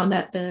they found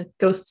that the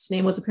ghost's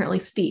name was apparently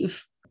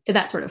Steve,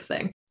 that sort of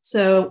thing.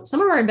 So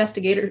some of our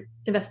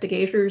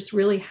investigators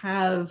really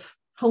have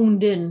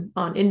honed in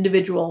on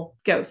individual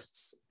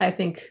ghosts. I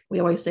think we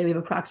always say we have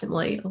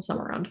approximately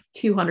somewhere around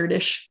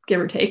 200-ish,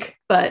 give or take.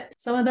 But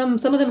some of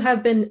them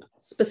have been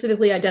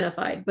specifically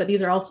identified, but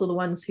these are also the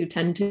ones who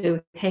tend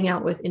to hang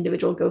out with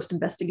individual ghost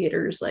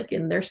investigators, like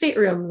in their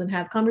staterooms, and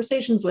have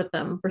conversations with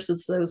them,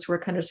 versus those who are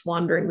kind of just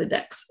wandering the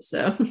decks.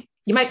 So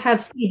you might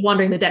have Steve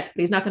wandering the deck,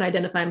 but he's not going to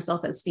identify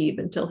himself as Steve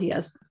until he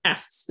has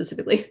asked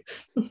specifically.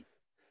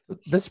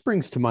 This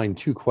brings to mind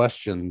two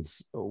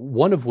questions,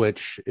 one of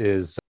which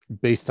is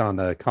based on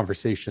a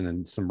conversation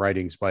and some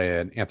writings by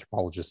an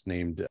anthropologist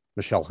named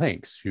Michelle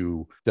Hanks,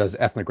 who does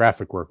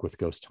ethnographic work with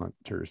ghost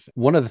hunters.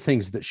 One of the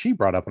things that she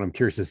brought up, and I'm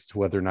curious as to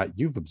whether or not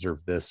you've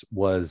observed this,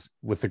 was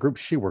with the groups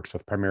she works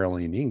with,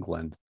 primarily in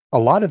England, a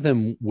lot of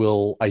them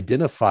will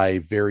identify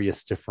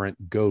various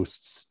different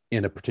ghosts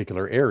in a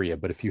particular area.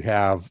 But if you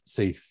have,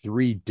 say,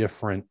 3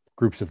 different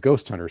groups of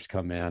ghost hunters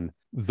come in,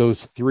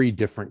 those 3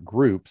 different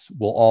groups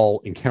will all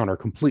encounter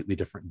completely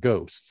different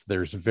ghosts.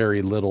 There's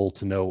very little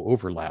to no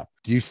overlap.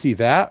 Do you see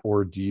that,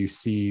 or do you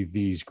see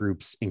these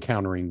groups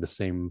encountering the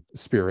same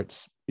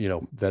spirits,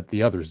 that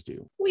the others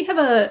do? We have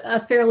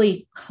a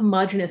fairly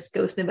homogenous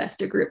ghost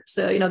investor group.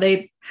 So,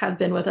 they have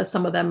been with us,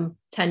 some of them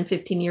 10,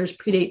 15 years,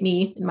 predate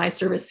me in my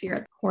service here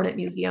at Hornet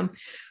Museum.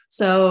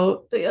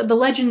 So the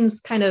legends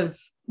kind of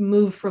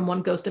move from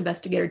one ghost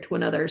investigator to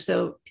another.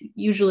 So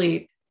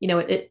usually,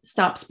 it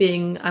stops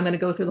being, I'm going to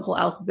go through the whole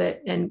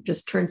alphabet, and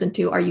just turns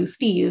into, are you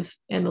Steve?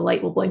 And the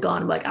light will blink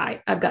on. I'm like,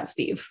 I've got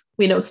Steve.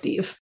 We know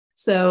Steve.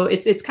 So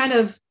it's kind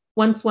of,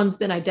 once one's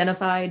been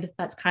identified,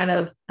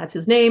 that's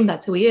his name.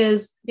 That's who he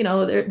is.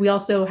 We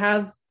also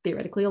have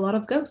theoretically a lot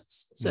of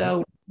ghosts.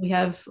 So we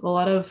have a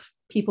lot of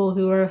people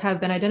who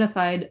have been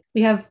identified.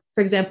 We have,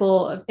 for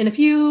example, and a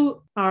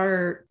few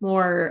are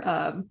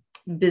more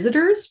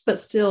visitors, but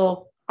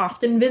still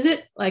often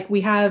visit. Like,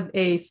 we have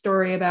a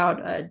story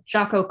about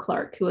Jocko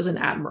Clark, who was an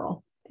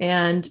admiral,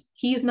 And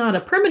he's not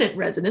a permanent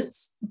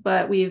residence,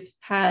 but we've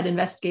had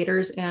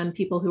investigators and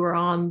people who are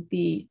on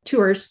the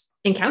tours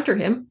encounter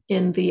him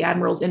in the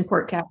Admiral's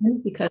Import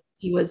cabin because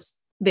he was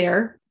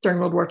there during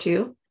World War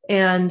II.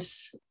 And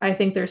I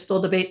think there's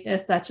still debate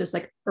if that's just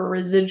like a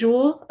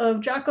residual of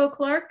Jocko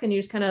Clark and you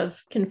just kind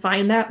of can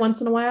find that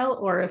once in a while,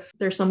 or if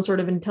there's some sort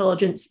of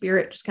intelligent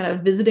spirit just kind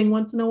of visiting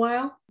once in a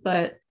while.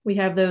 But we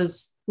have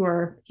those who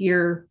are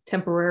here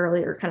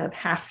temporarily or kind of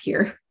half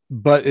here.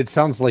 But it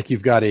sounds like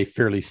you've got a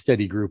fairly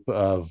steady group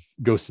of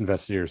ghost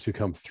investigators who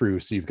come through.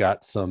 So you've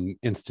got some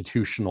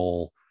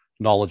institutional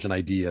knowledge and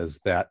ideas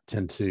that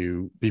tend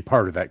to be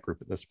part of that group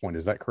at this point.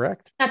 Is that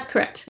correct? That's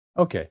correct.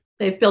 Okay.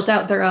 They've built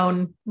out their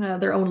own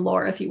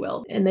lore, if you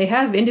will, and they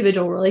have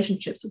individual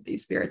relationships with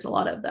these spirits. A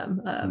lot of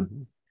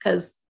them,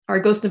 because our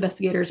ghost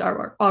investigators,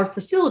 our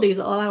facilities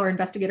allow our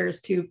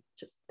investigators to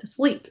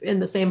sleep in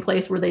the same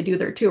place where they do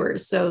their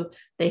tours, so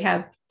they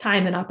have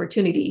time and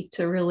opportunity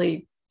to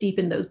really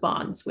deepen those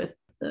bonds with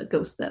the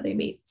ghosts that they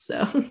meet.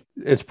 So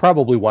it's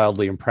probably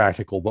wildly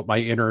impractical, but my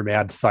inner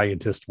mad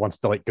scientist wants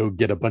to like go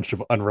get a bunch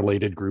of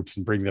unrelated groups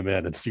and bring them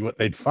in and see what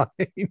they'd find.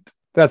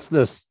 That's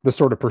the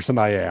sort of person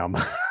I am.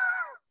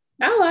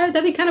 Oh,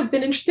 that'd be kind of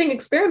an interesting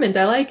experiment.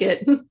 I like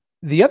it.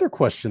 The other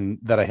question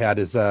that I had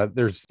is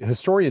there's a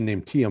historian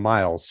named Tia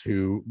Miles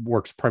who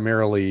works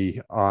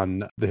primarily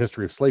on the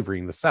history of slavery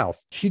in the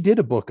South. She did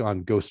a book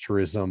on ghost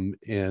tourism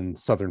in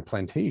Southern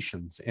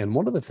plantations. And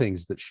one of the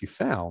things that she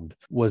found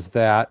was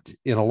that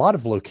in a lot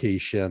of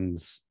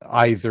locations,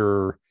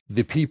 either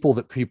the people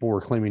that people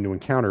were claiming to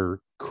encounter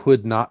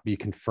could not be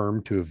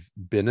confirmed to have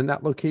been in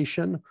that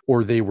location,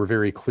 or they were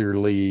very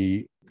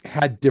clearly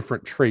had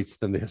different traits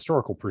than the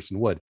historical person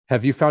would.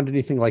 Have you found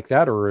anything like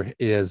that, or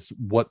is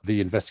what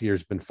the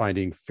investigators been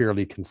finding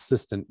fairly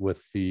consistent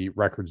with the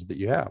records that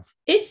you have?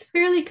 It's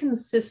fairly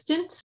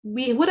consistent.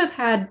 We would have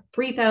had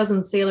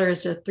 3,000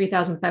 sailors to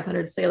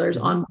 3,500 sailors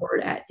on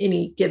board at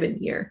any given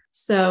year.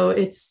 So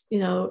it's,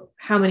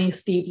 how many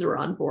Steves were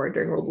on board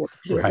during World War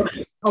II?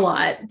 Right. A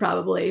lot,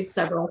 probably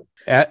several.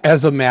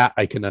 As a Matt,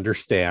 I can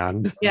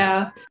understand.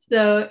 Yeah.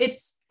 So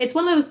it's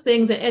one of those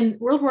things, and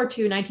World War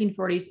II,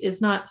 1940s,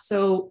 is not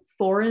so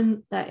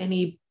foreign that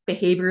any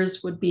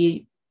behaviors would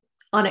be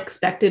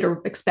unexpected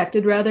or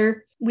expected,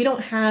 rather. We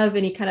don't have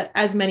any kind of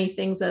as many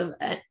things of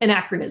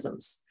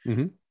anachronisms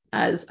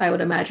as I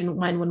would imagine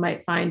one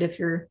might find if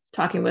you're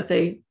talking with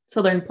a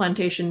Southern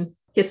plantation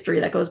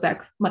history that goes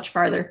back much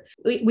farther.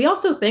 We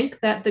also think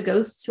that the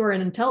ghosts who are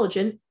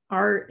intelligent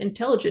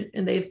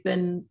and they've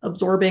been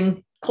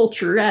absorbing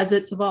culture as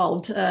it's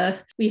evolved.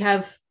 We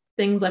have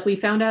things like we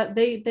found out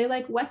they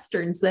like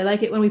Westerns. They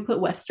like it when we put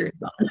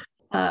Westerns on.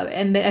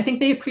 And I think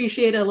they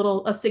appreciate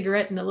a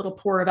cigarette and a little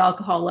pour of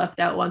alcohol left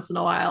out once in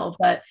a while.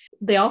 But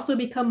they also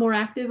become more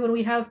active when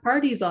we have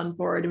parties on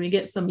board and we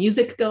get some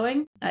music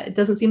going. It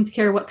doesn't seem to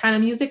care what kind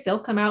of music. They'll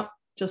come out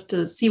just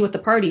to see what the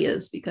party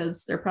is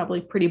because they're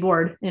probably pretty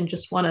bored and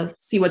just want to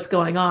see what's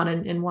going on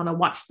and want to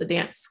watch the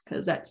dance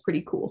because that's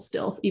pretty cool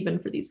still, even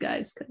for these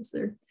guys because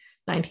they're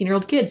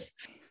 19-year-old kids.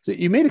 So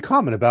you made a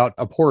comment about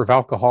a pour of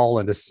alcohol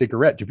and a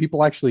cigarette. Do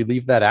people actually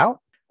leave that out?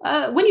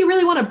 When you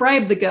really want to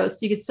bribe the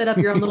ghost, you could set up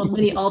your own little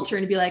mini altar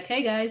and be like,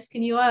 "Hey guys,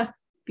 can you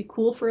be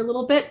cool for a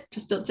little bit?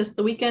 Just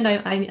the weekend.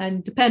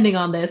 I'm depending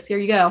on this. Here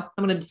you go.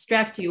 I'm going to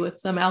distract you with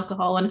some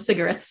alcohol and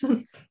cigarettes."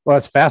 Well,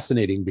 that's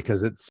fascinating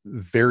because it's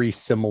very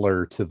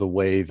similar to the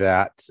way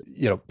that,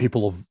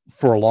 people have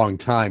for a long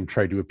time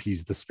tried to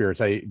appease the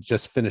spirits. I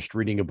just finished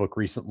reading a book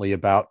recently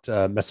about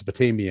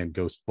Mesopotamian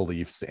ghost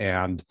beliefs,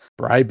 and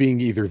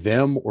bribing either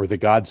them or the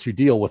gods who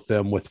deal with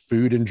them with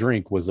food and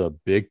drink was a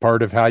big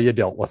part of how you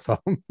dealt with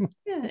them.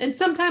 Yeah, and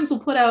sometimes we'll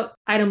put out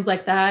items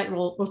like that.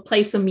 We'll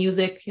play some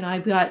music.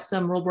 I've got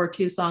some World War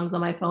II songs on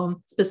my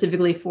phone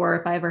specifically for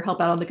if I ever help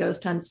out on the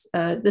ghost hunts.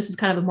 This is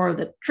kind of more of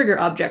the trigger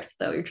object,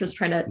 though. You're just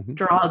trying to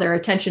draw their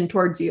attention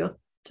towards you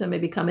to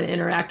maybe come and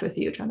interact with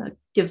you, trying to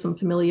give some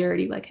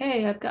familiarity. Like,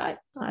 hey, I've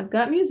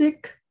got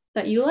music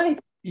that you like.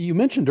 You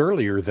mentioned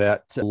earlier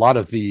that a lot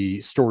of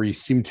the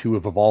stories seem to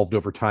have evolved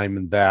over time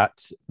and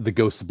that the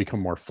ghosts have become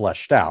more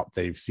fleshed out.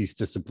 They've ceased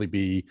to simply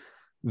be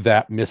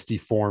that misty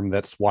form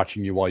that's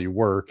watching you while you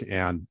work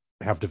and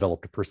have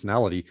developed a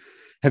personality.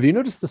 Have you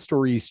noticed the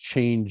stories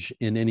change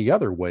in any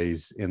other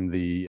ways in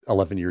the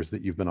 11 years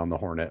that you've been on the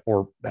Hornet,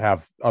 or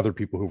have other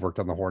people who've worked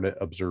on the Hornet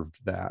observed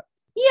that?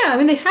 Yeah, I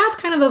mean, they have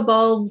kind of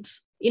evolved.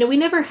 We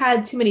never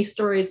had too many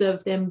stories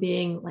of them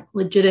being like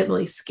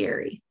legitimately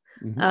scary.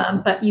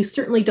 But you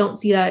certainly don't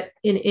see that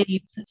in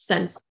any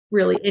sense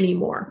really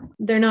anymore.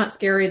 They're not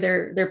scary.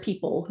 They're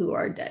people who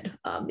are dead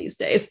these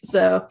days.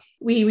 So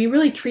we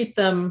really treat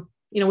them,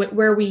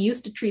 where we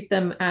used to treat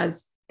them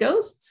as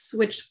ghosts,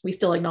 which we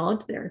still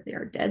acknowledge they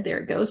are dead,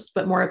 they're ghosts,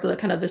 but more of the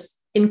kind of this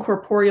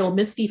incorporeal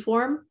misty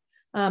form.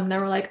 Now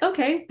we're like,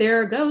 okay,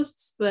 they're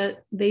ghosts,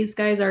 but these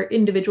guys are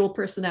individual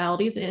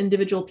personalities and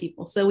individual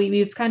people. So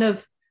we've kind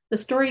of, the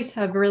stories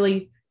have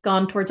really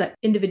gone towards that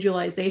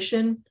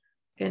individualization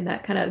and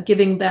that kind of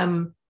giving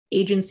them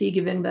agency,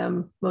 giving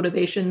them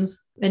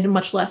motivations, and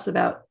much less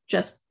about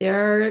just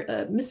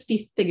they're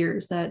misty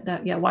figures that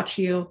watch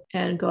you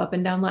and go up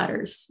and down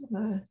ladders.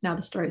 Now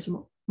the story is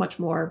much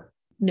more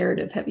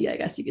narrative heavy, I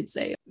guess you could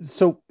say.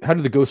 So how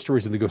do the ghost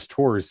stories and the ghost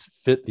tours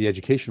fit the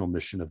educational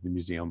mission of the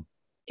museum?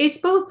 It's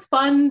both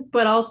fun,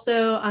 but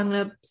also I'm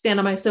going to stand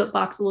on my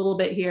soapbox a little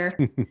bit here.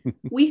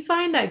 We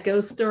find that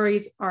ghost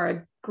stories are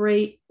a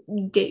great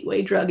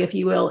gateway drug, if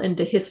you will,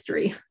 into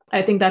history.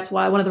 I think that's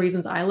why one of the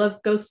reasons I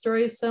love ghost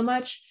stories so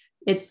much.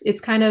 It's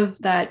kind of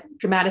that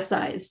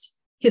dramatized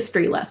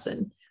history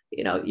lesson.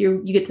 You know,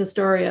 you get to the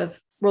story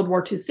of World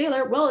War II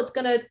sailor. Well,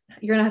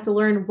 you're gonna have to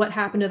learn what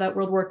happened to that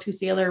World War II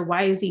sailor.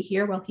 Why is he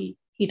here? Well, he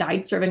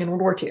died serving in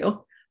World War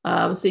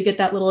II. So you get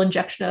that little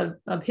injection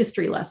of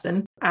history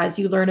lesson as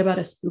you learn about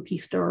a spooky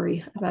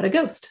story about a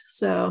ghost.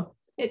 So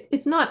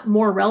it's not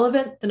more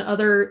relevant than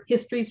other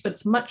histories, but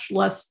it's much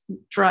less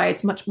dry.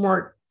 It's much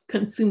more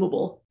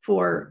consumable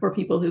for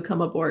people who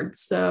come aboard.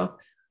 So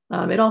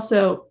it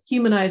also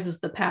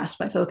humanizes the past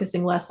by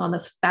focusing less on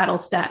the battle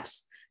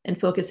stats and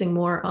focusing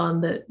more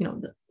on the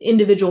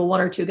individual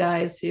one or two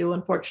guys who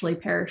unfortunately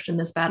perished in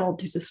this battle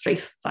due to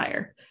strafe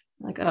fire.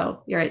 Like,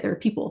 oh, you're right, there are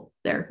people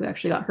there who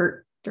actually got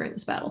hurt during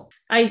this battle.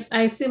 I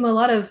assume I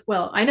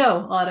know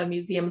a lot of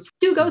museums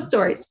do ghost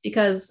stories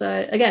because,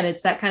 again,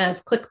 it's that kind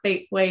of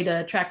clickbait way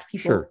to attract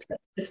people to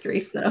history.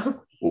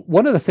 So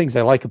one of the things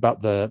I like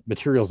about the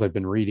materials I've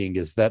been reading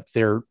is that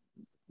they're,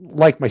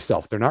 like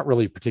myself, they're not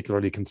really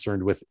particularly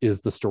concerned with,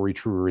 is the story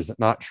true or is it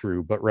not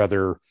true, but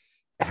rather,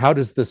 how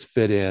does this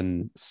fit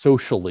in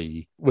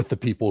socially with the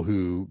people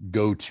who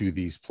go to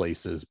these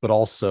places, but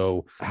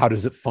also how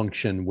does it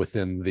function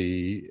within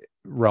the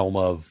realm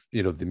of,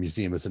 the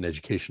museum as an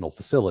educational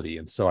facility?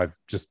 And so I've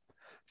just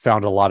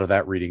found a lot of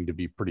that reading to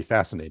be pretty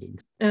fascinating.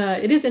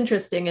 It is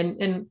interesting.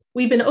 And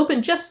we've been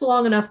open just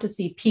long enough to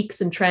see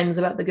peaks and trends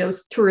about the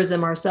ghost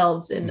tourism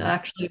ourselves. And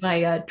actually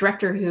my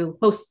director who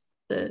hosts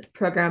the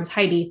programs,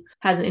 Heidi,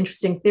 has an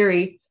interesting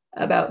theory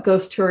about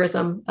ghost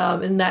tourism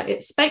in that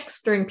it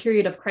spikes during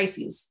period of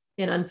crises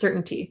and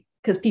uncertainty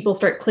because people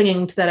start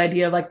clinging to that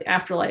idea of like the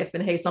afterlife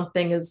and, hey,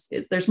 something is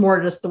there's more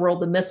to just the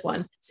world than this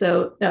one.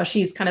 So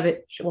she's kind of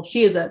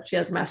she has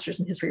a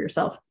master's in history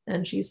herself.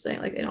 And she's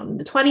saying like, in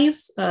the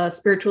 1920s,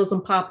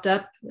 spiritualism popped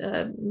up.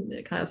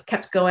 It kind of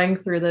kept going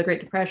through the Great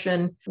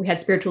Depression. We had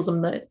spiritualism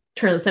in the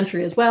turn of the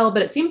century as well,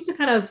 but it seems to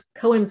kind of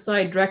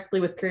coincide directly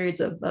with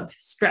periods of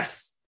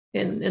stress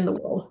in the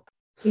world.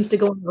 It seems to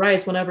go on the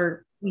rise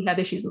whenever we have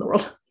issues in the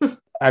world.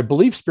 I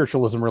believe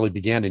spiritualism really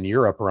began in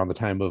Europe around the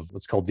time of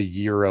what's called the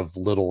Year of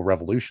Little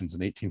Revolutions in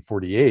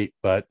 1848.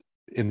 But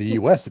in the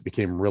US, it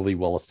became really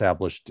well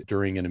established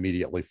during and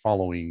immediately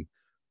following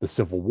the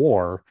Civil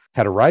War,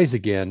 had a rise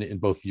again in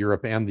both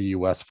Europe and the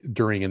US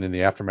during and in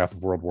the aftermath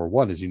of World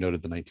War I, as you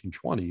noted, the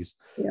 1920s.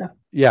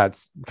 Yeah,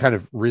 it's kind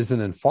of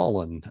risen and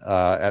fallen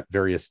at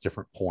various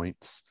different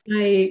points.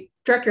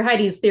 Director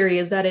Heidi's theory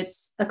is that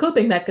it's a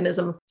coping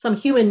mechanism, some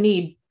human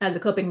need as a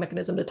coping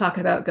mechanism to talk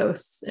about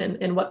ghosts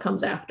and what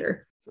comes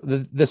after.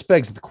 This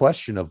begs the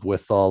question of,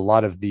 with a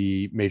lot of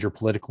the major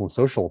political and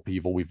social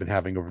upheaval we've been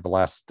having over the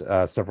last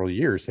several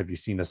years, have you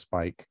seen a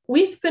spike?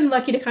 We've been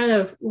lucky to kind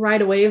of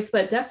ride a wave,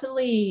 but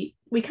definitely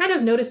we kind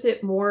of notice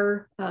it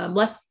more,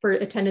 less for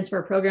attendance for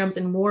our programs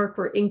and more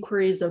for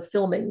inquiries of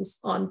filmings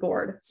on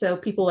board. So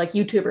people like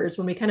YouTubers,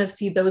 when we kind of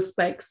see those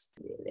spikes,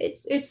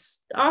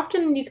 it's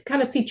often you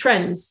kind of see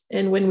trends.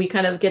 And when we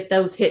kind of get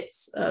those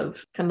hits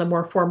of kind of the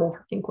more formal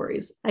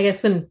inquiries, I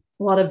guess when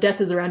a lot of death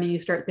is around you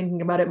start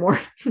thinking about it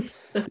more.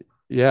 So.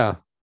 Yeah,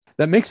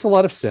 that makes a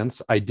lot of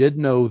sense. I did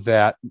know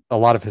that a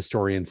lot of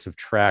historians have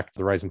tracked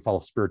the rise and fall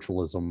of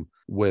spiritualism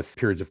with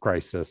periods of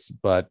crisis,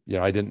 but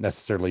I didn't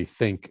necessarily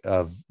think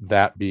of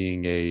that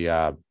being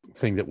a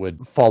thing that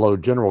would follow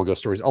general ghost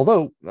stories.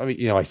 Although,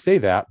 I say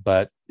that,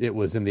 but it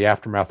was in the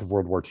aftermath of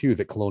World War II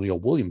that Colonial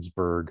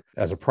Williamsburg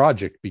as a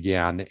project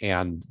began,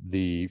 and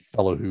the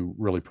fellow who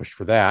really pushed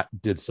for that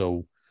did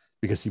so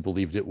because he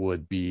believed it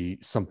would be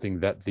something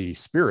that the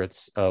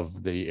spirits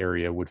of the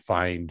area would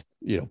find,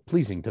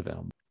 pleasing to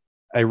them.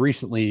 I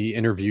recently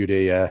interviewed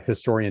a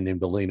historian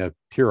named Elena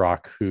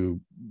Pirok, who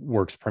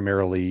works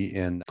primarily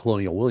in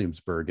Colonial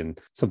Williamsburg. And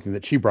something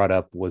that she brought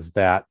up was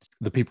that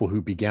the people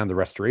who began the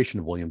restoration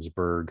of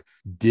Williamsburg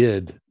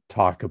did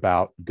talk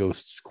about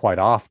ghosts quite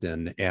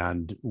often.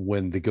 And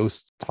when the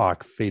ghost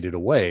talk faded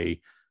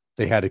away,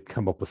 they had to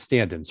come up with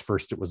stand-ins.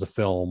 First, it was a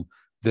film.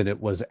 Then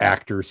it was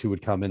actors who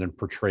would come in and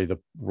portray the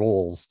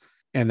roles.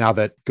 And now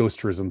that ghost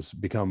tourism's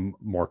become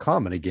more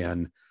common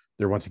again,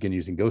 they're once again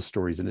using ghost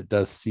stories. And it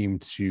does seem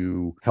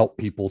to help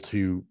people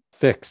to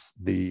fix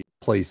the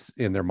place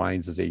in their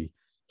minds as a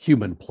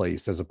human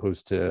place, as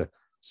opposed to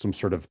some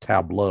sort of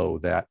tableau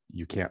that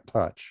you can't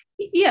touch.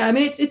 Yeah,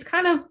 it's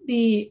kind of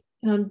the,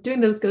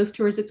 doing those ghost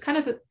tours, it's kind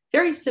of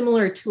very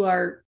similar to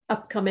our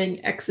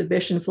upcoming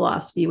exhibition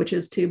philosophy, which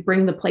is to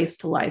bring the place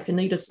to life.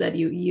 And you just said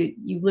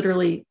you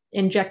literally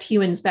inject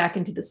humans back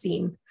into the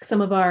scene. Some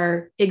of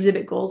our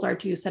exhibit goals are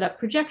to set up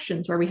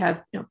projections where we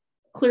have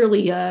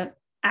clearly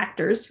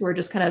actors who are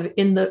just kind of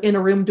in a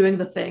room doing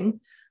the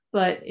thing.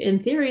 But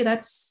in theory,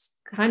 that's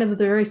kind of the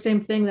very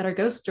same thing that our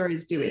ghost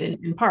stories do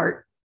in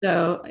part.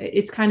 So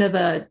it's kind of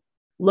a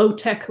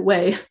low-tech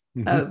way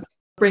of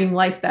bringing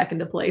life back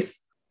into place.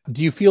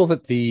 Do you feel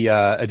that the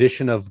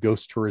addition of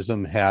ghost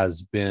tourism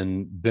has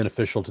been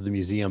beneficial to the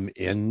museum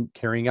in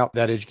carrying out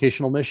that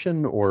educational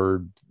mission?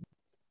 Or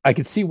I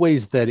could see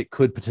ways that it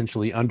could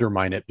potentially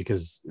undermine it,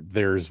 because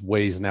there's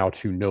ways now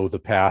to know the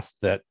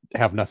past that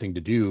have nothing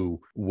to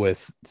do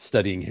with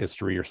studying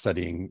history or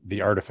studying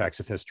the artifacts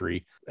of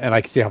history. And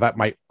I can see how that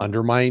might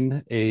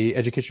undermine a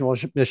educational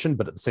mission,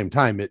 but at the same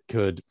time, it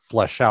could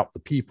flesh out the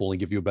people and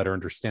give you a better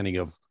understanding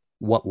of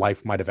what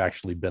life might have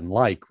actually been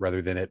like,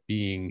 rather than it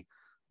being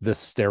this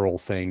sterile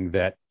thing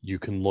that you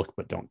can look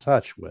but don't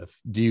touch with.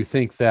 Do you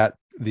think that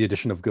the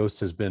addition of ghosts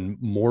has been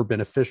more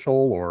beneficial,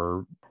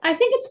 or? I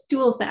think it's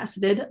dual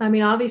faceted. I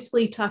mean,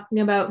 obviously talking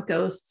about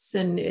ghosts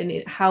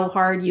and how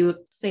hard you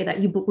say that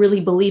you really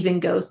believe in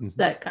ghosts,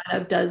 that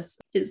kind of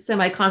is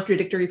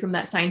semi-contradictory from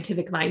that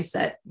scientific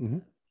mindset.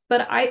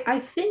 But I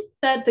think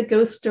that the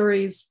ghost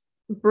stories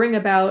bring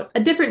about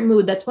a different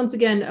mood that's once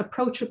again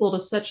approachable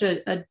to such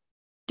a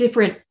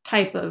different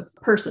type of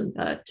person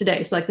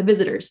today. So like the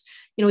visitors,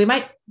 we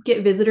might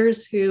get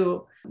visitors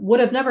who would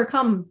have never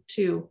come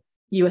to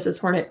USS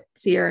Hornet,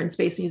 Sierra and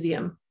Space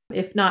Museum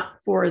if not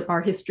for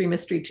our history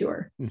mystery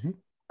tour.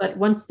 But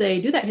once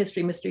they do that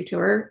history mystery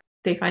tour,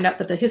 they find out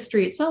that the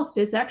history itself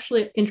is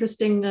actually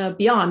interesting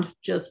beyond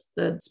just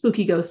the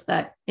spooky ghosts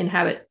that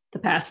inhabit the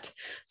past.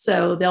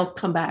 So they'll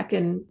come back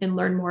and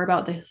learn more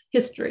about the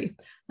history.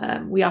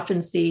 We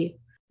often see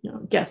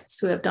guests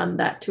who have done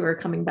that tour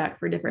coming back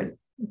for different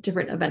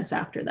events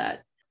after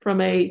that.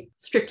 From a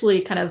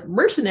strictly kind of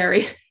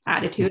mercenary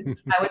attitude,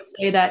 I would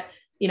say that,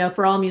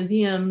 for all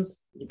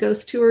museums,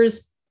 ghost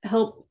tours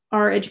help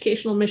our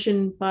educational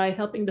mission by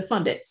helping to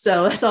fund it.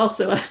 So that's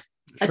also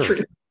a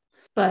truth.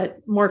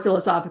 But more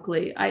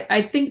philosophically,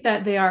 I think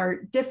that they are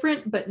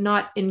different, but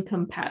not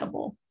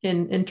incompatible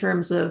in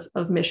terms of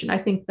mission. I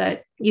think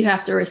that you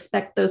have to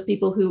respect those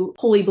people who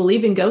wholly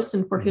believe in ghosts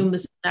and for whom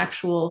this is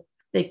actual,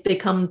 they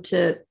come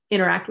to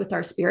interact with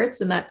our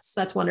spirits. And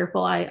that's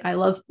wonderful. I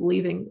love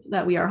believing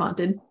that we are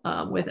haunted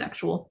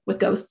with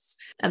ghosts.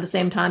 At the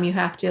same time, you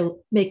have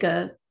to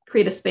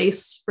create a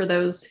space for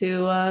those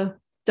who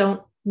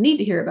don't need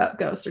to hear about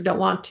ghosts or don't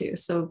want to.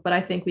 But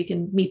I think we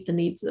can meet the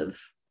needs of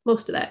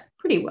most of that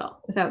pretty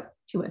well without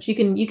too much. You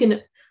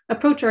can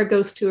approach our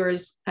ghost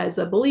tours as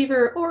a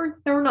believer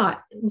or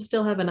not and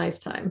still have a nice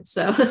time.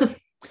 So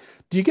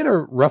do you get a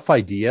rough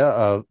idea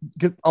of,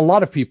 a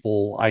lot of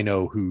people I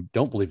know who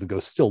don't believe in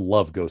ghosts still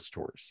love ghost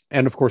tours.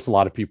 And of course, a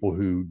lot of people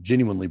who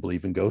genuinely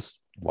believe in ghosts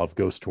love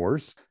ghost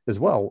tours as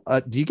well.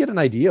 Do you get an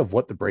idea of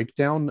what the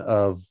breakdown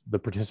of the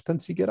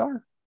participants you get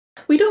are?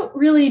 We don't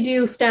really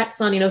do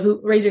stats on, who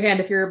raise your hand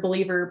if you're a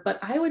believer, but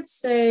I would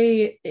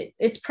say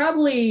it's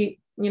probably,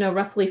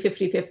 roughly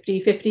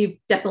 50-50.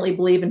 50 definitely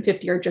believe and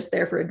 50 are just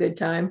there for a good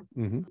time.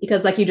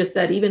 Because like you just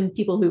said, even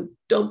people who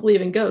don't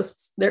believe in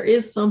ghosts, there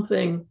is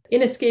something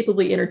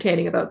inescapably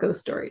entertaining about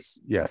ghost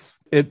stories. Yes.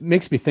 It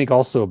makes me think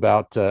also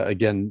about,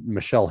 again,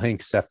 Michelle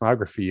Hank's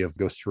ethnography of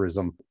ghost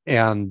tourism.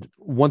 And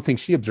one thing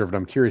she observed,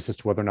 I'm curious as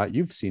to whether or not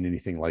you've seen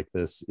anything like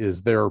this,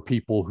 is there are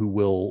people who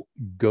will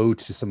go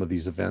to some of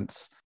these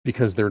events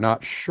because they're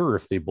not sure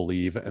if they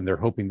believe, and they're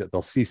hoping that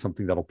they'll see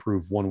something that'll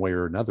prove one way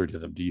or another to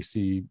them. Do you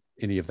see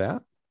any of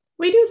that?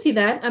 We do see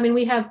that. I mean,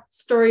 we have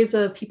stories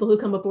of people who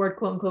come aboard,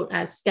 quote unquote,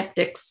 as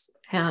skeptics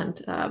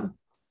and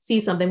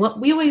see something.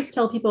 What we always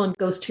tell people on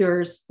ghost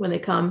tours when they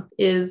come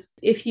is,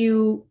 if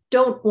you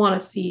don't want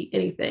to see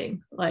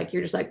anything, like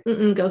you're just like,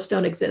 ghosts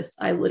don't exist,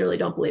 I literally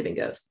don't believe in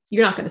ghosts,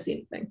 you're not going to see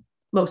anything,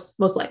 most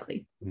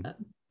likely.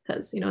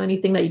 Because,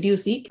 anything that you do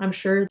seek, I'm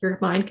sure your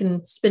mind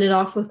can spin it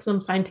off with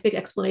some scientific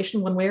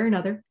explanation one way or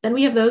another. Then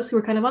we have those who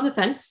are kind of on the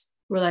fence.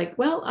 We're like,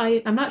 well,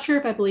 I'm not sure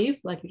if I believe,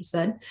 like you just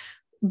said,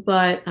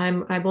 but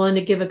I'm willing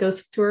to give a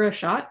ghost tour a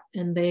shot,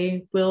 and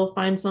they will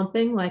find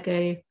something like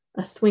a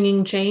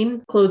swinging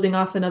chain closing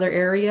off another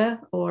area,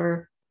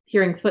 or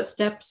hearing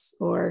footsteps,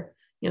 or,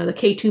 the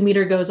K2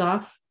 meter goes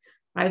off.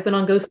 I've been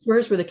on ghost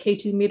tours where the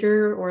K2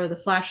 meter or the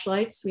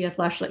flashlights, we have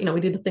flashlight,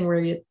 we do the thing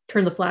where you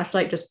turn the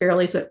flashlight just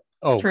barely so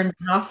it turns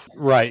it off.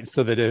 Right.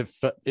 So that if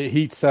it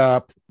heats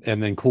up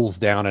and then cools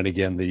down, and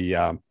again, you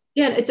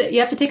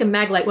have to take a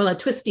mag light, one of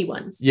the twisty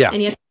ones. Yeah.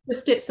 And you have to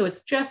twist it so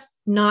it's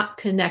just not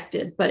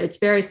connected, but it's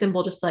very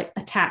simple, just like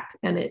a tap,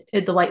 and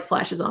the light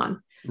flashes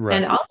on. Right.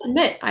 And I'll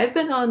admit, I've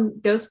been on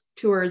ghost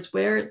tours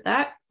where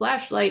that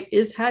flashlight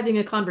is having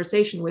a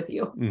conversation with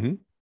you.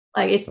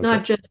 Like, it's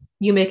not just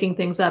you making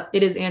things up.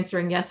 It is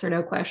answering yes or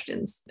no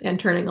questions and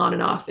turning on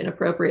and off in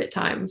appropriate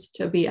times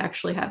to be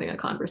actually having a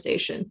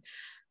conversation.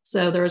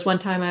 So there was one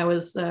time I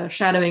was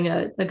shadowing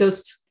a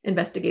ghost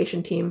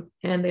investigation team,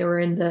 and they were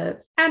in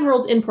the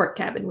Admiral's in-port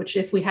cabin, which,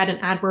 if we had an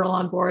admiral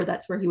on board,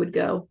 that's where he would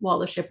go while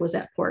the ship was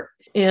at port.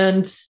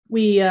 And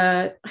we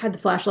had the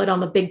flashlight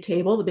on the big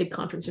table, the big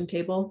conference room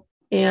table,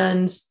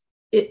 and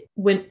it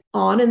went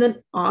on and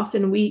then off.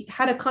 And we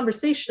had a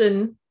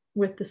conversation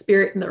with the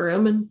spirit in the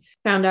room and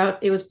found out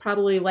it was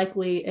probably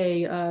likely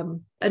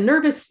a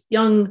nervous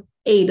young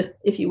aide,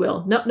 if you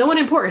will. No one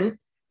important.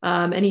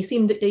 And he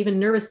seemed even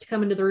nervous to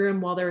come into the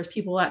room while there was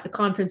people at the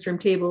conference room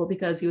table,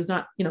 because he was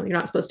not, you're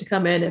not supposed to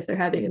come in if they're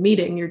having a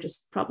meeting. You're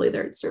just probably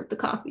there to serve the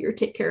coffee or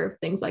take care of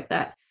things like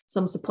that.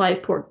 Some supply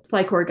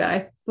corps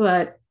guy.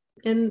 But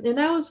and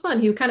that was fun.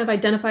 He kind of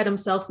identified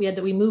himself.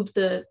 We moved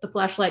the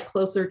flashlight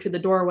closer to the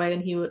doorway,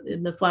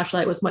 and the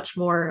flashlight was much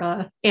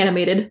more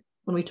animated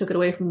when we took it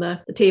away from the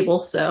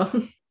table.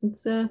 So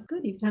it's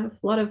good. You can have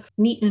a lot of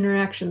neat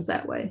interactions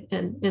that way.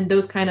 And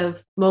those kind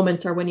of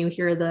moments are when you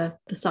hear the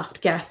soft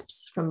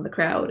gasps from the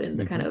crowd and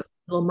the kind of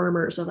little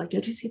murmurs of like,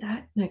 did you see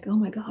that? Like, oh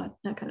my God,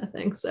 that kind of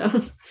thing.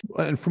 So,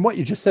 and from what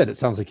you just said, it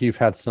sounds like you've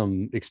had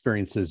some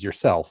experiences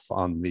yourself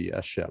on the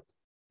ship.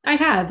 I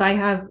have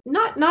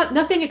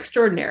nothing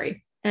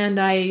extraordinary.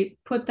 And I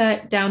put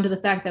that down to the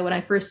fact that when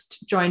I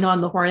first joined on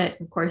the Hornet,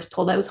 of course,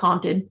 told I was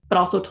haunted, but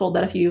also told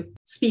that if you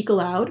speak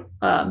aloud,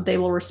 they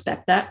will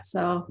respect that.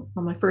 So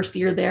on my first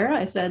year there,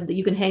 I said that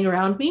you can hang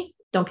around me,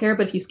 don't care,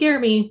 but if you scare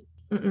me,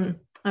 I'm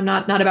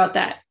not about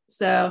that.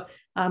 So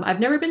I've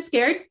never been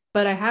scared,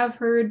 but I have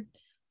heard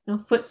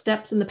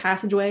footsteps in the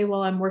passageway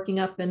while I'm working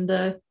up in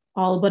the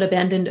all but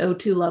abandoned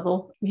O2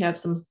 level. We have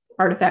some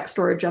artifact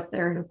storage up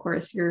there, and of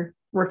course, you're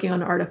working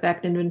on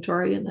artifact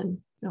inventory, and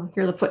then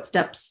hear the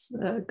footsteps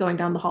going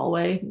down the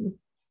hallway, and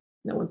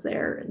no one's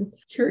there, and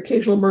hear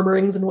occasional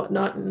murmurings and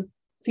whatnot, and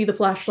see the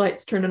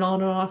flashlights turning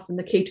on and off and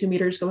the K2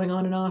 meters going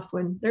on and off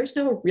when there's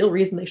no real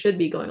reason they should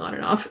be going on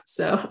and off.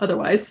 So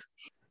otherwise,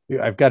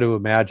 I've got to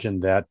imagine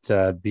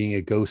that being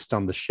a ghost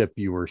on the ship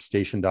you were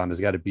stationed on has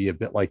got to be a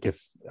bit like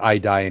if I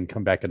die and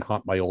come back and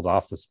haunt my old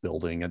office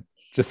building. It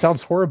just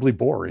sounds horribly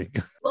boring.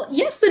 Well,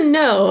 yes and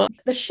no.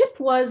 The ship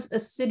was a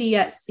city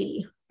at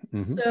sea.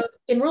 Mm-hmm. So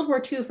in World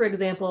War II, for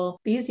example,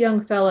 these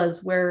young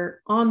fellas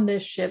were on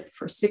this ship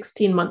for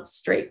 16 months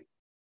straight.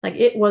 Like,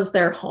 it was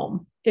their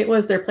home. It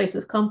was their place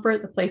of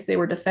comfort, the place they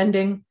were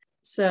defending.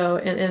 So,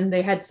 and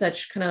they had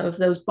such kind of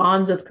those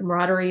bonds of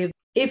camaraderie.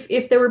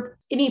 If there were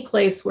any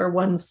place where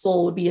one's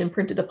soul would be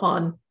imprinted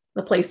upon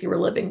the place you were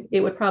living,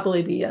 it would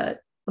probably be a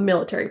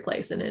military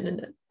place,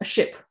 and a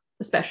ship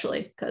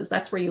especially, because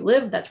that's where you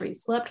lived, that's where you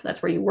slept,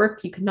 that's where you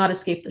work. You could not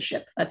escape the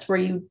ship. That's where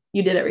you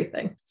did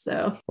everything.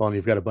 So, well, and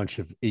you've got a bunch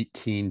of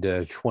 18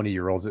 to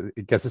 20-year-olds.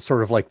 I guess it's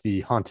sort of like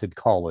the haunted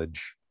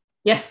college.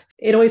 Yes,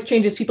 it always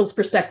changes people's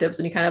perspectives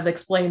when you kind of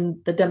explain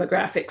the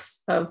demographics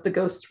of the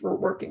ghosts we're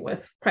working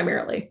with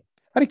primarily.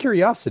 Out of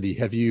curiosity,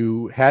 have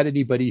you had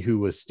anybody who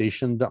was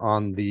stationed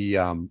on the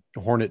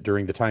Hornet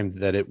during the time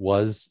that it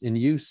was in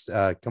use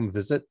come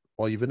visit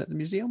while you've been at the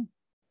museum?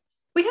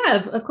 We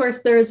have. Of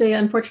course, there is a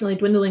unfortunately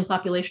dwindling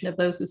population of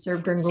those who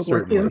served during World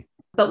War II.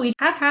 But we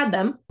have had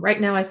them.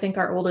 Right now, I think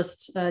our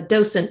oldest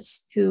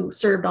docents who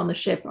served on the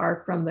ship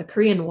are from the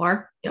Korean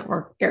War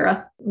or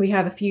era. We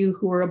have a few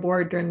who were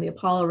aboard during the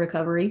Apollo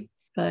recovery.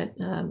 But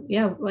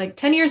like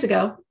 10 years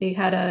ago, they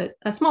had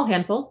a small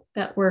handful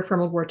that were from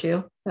World War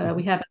II.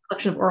 We have a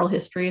collection of oral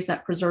histories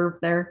that preserve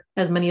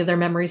as many of their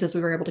memories as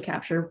we were able to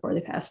capture before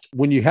they passed.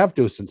 When you have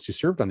docents who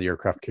served on the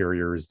aircraft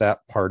carrier, is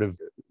that part of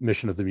the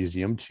mission of the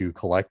museum to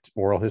collect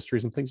oral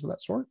histories and things of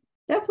that sort?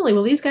 Definitely.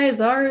 Well, these guys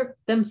are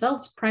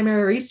themselves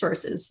primary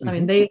resources. Mm-hmm. I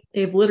mean,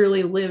 they've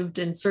literally lived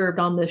and served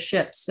on this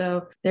ship.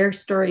 So their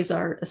stories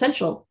are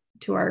essential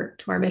to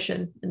our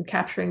mission in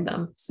capturing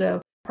them.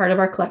 So part of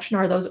our collection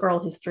are those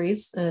oral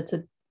histories, and it's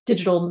a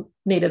digital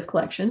native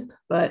collection.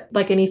 But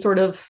like any sort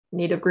of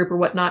native group or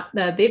whatnot,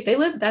 they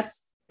live.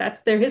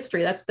 That's their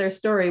history. That's their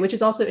story, which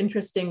is also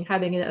interesting,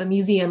 having a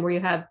museum where you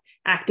have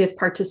active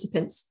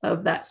participants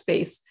of that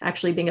space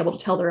actually being able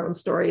to tell their own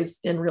stories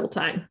in real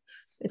time.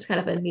 It's kind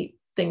of a neat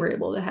thing we're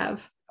able to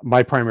have.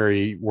 My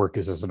primary work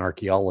is as an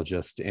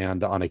archaeologist,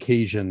 and on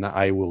occasion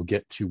I will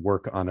get to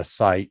work on a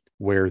site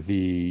where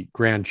the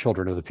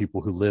grandchildren of the people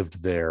who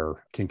lived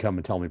there can come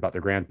and tell me about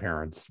their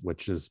grandparents,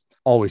 which is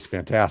always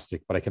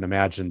fantastic. But I can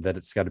imagine that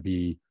it's got to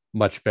be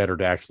much better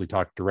to actually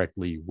talk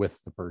directly with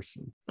the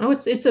person. Oh,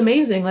 it's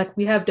amazing. Like,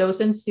 we have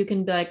docents who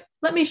can be like,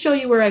 let me show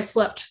you where I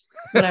slept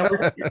when I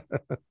worked here.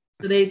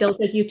 So they'll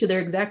take you to their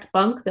exact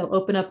bunk. They'll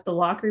open up the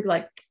locker, be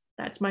like,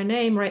 that's my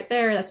name right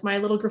there. That's my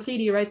little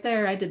graffiti right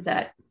there. I did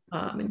that.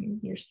 And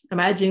you're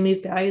imagining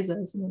these guys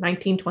as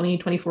 19, 20,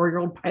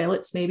 24-year-old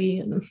pilots maybe,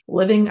 and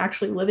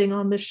actually living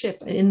on this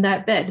ship in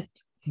that bed.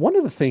 One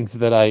of the things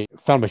that I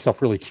found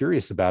myself really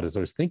curious about as I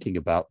was thinking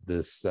about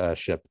this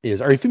ship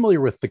is, are you familiar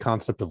with the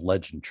concept of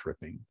legend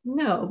tripping?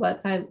 No,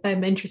 but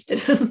I'm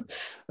interested.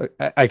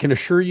 I can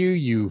assure you,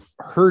 you've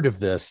heard of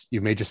this.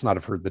 You may just not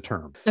have heard the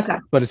term. Okay.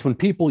 But it's when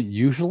people,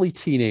 usually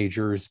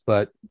teenagers,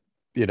 but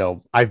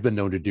I've been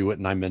known to do it,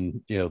 and I'm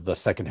in, the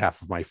second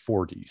half of my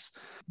 40s.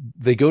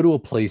 They go to a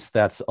place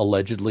that's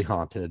allegedly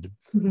haunted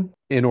mm-hmm.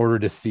 in order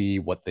to see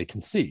what they can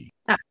see.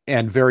 Ah.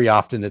 And very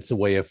often it's a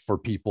way for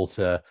people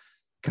to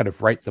kind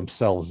of write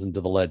themselves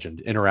into the legend,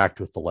 interact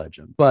with the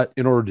legend. But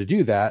in order to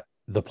do that,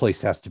 the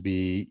place has to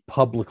be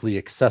publicly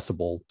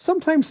accessible,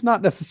 sometimes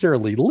not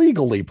necessarily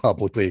legally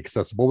publicly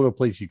accessible, but a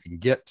place you can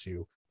get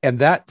to. And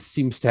that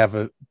seems to have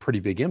a pretty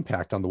big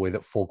impact on the way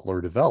that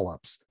folklore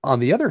develops. On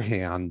the other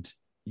hand,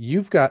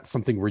 you've got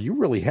something where you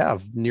really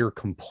have near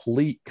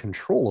complete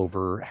control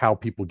over how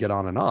people get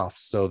on and off.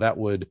 So that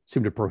would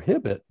seem to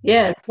prohibit.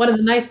 Yes. One of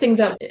the nice things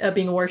about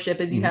being a warship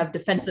is you have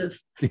defensive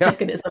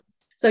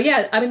mechanisms. So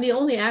yeah, I mean, the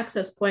only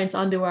access points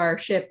onto our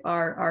ship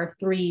are our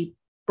 3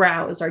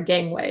 brows, our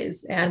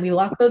gangways, and we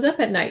lock those up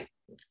at night.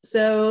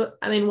 So,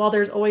 I mean, while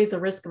there's always a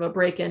risk of a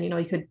break-in,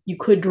 you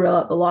could drill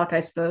out the lock, I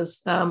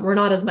suppose. We're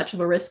not as much of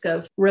a risk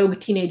of rogue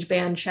teenage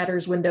band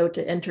shatters window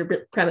to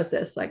enter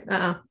premises. Like,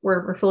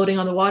 we're floating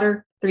on the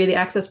water, 3 of the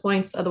access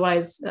points.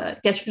 Otherwise, I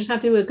guess you just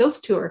have to do a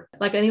ghost tour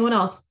like anyone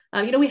else.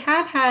 We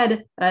have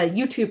had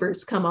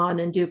YouTubers come on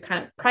and do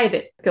kind of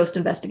private ghost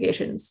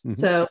investigations. Mm-hmm.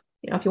 So,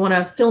 if you want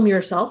to film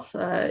yourself,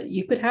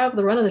 you could have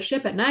the run of the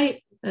ship at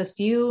night, as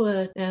you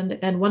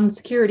and 1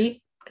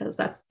 security, because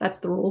that's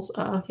the rules.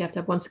 You have to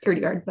have 1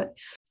 security guard, but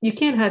you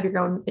can have your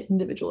own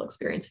individual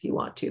experience if you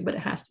want to, but it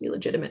has to be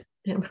legitimate,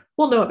 and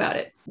we'll know about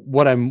it.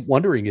 What I'm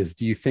wondering is,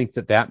 do you think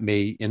that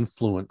may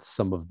influence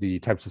some of the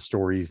types of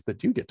stories that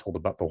do get told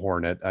about the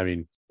Hornet? I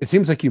mean, it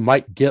seems like you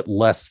might get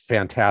less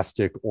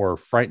fantastic or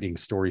frightening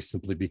stories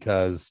simply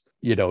because,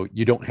 you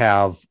don't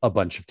have a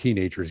bunch of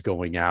teenagers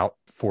going out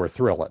for a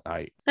thrill at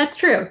night. That's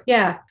true.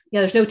 Yeah.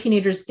 There's no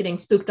teenagers getting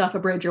spooked off a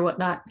bridge or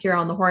whatnot here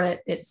on the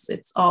Hornet.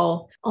 It's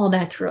all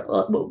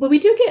natural. But we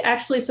do get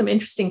actually some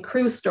interesting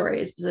crew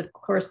stories, because of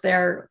course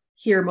they're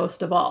here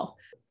most of all.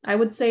 I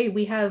would say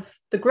we have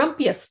the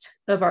grumpiest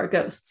of our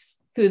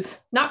ghosts, who's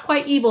not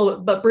quite evil,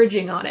 but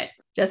bridging on it,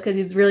 just because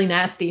he's really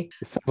nasty.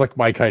 It sounds like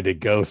my kind of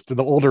ghost.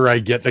 The older I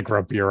get, the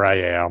grumpier I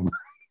am.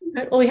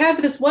 Well, we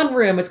have this one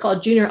room. It's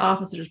called Junior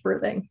Officer's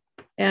Berthing,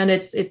 and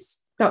it's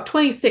about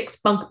 26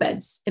 bunk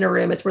beds in a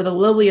room. It's where the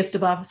lowliest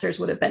of officers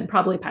would have been,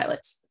 probably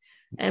pilots.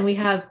 And we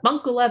have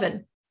Bunk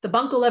 11, the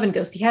Bunk 11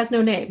 ghost. He has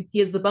no name.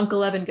 He is the Bunk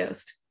 11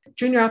 ghost.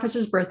 Junior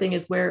Officer's Berthing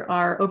is where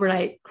our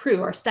overnight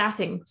crew, our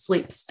staffing,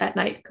 sleeps at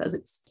night, because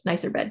it's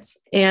nicer beds.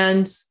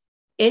 And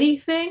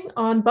anything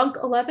on Bunk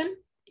 11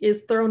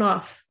 is thrown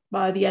off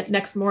by the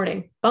next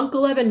morning. Bunk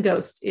 11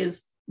 ghost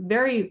is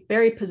very,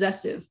 very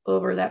possessive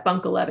over that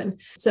Bunk 11.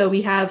 So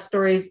we have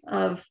stories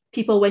of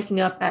people waking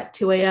up at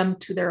 2 a.m.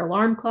 to their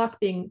alarm clock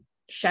being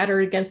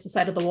shattered against the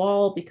side of the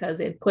wall because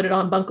they put it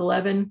on Bunk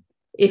 11.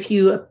 If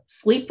you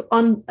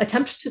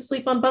attempt to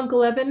sleep on Bunk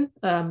 11,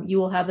 you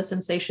will have the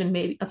sensation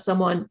maybe of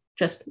someone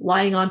just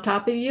lying on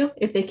top of you.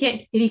 If he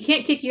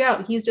can't kick you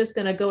out, he's just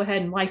going to go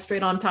ahead and lie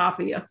straight on top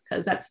of you,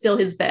 because that's still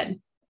his bed.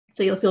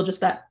 So you'll feel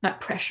just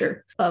that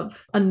pressure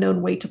of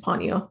unknown weight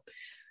upon you.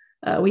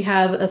 We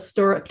have a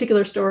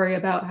particular story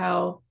about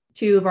how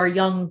 2 of our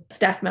young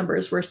staff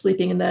members were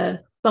sleeping in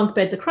the bunk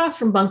beds across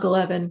from Bunk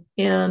 11,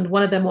 and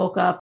one of them woke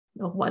up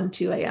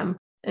 2 a.m.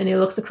 and he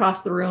looks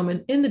across the room,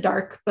 and in the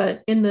dark,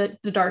 but in the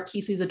dark,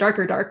 he sees a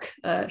dark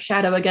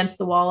shadow against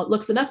the wall. It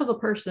looks enough of a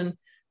person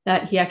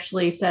that he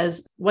actually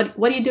says, "What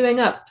are you doing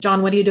up,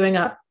 John? What are you doing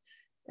up?"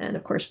 And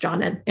of course,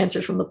 John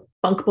answers from the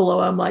bunk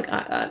below him, like,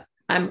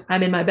 "I'm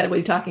in my bed. What are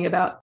you talking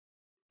about?"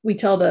 We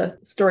tell the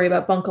story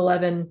about Bunk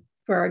 11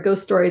 for our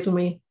ghost stories when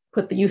we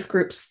put the youth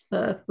groups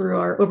through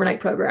our overnight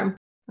program.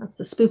 That's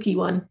the spooky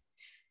one.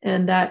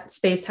 And that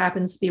space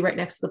happens to be right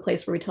next to the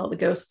place where we tell the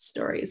ghost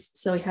stories.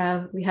 So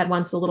we had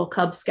once a little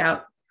Cub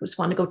Scout who just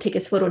wanted to go take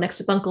his photo next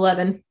to Bunk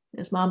 11.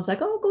 His mom's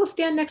like, "Oh, go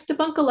stand next to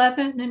Bunk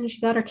 11. And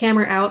she got her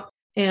camera out.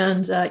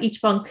 And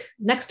each bunk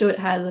next to it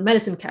has a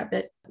medicine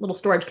cabinet, a little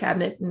storage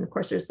cabinet. And of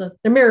course, there's the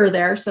mirror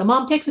there. So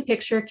mom takes a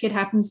picture. Kid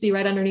happens to be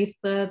right underneath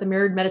the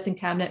mirrored medicine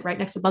cabinet, right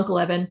next to Bunk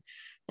 11.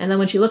 And then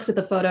when she looks at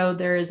the photo,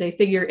 there is a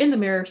figure in the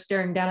mirror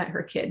staring down at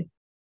her kid.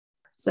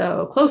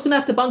 So close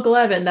enough to Bunk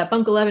 11, that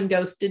Bunk 11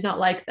 ghost did not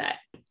like that.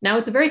 Now,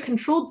 it's a very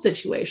controlled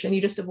situation. You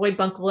just avoid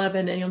Bunk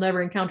 11 and you'll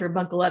never encounter a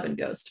Bunk 11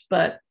 ghost,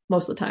 but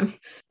most of the time.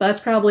 But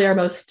that's probably our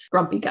most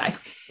grumpy guy.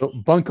 So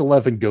Bunk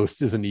 11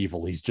 ghost isn't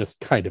evil. He's just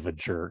kind of a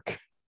jerk.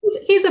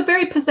 He's a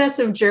very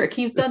possessive jerk.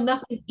 He's done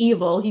nothing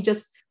evil. He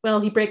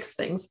breaks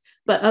things,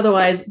 but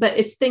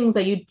it's things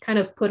that you kind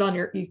of put on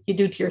you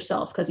do to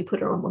yourself because you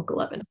put it on Bunk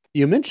 11.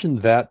 You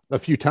mentioned that a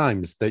few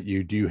times, that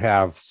you do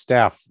have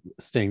staff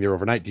staying there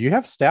overnight. Do you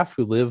have staff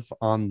who live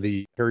on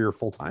the carrier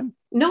full time?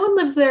 No one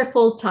lives there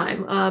full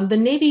time. The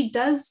Navy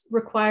does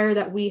require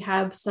that we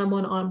have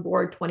someone on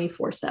board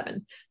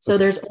 24/7. So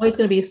There's always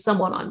going to be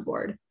someone on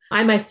board.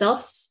 I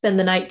myself spend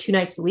the night 2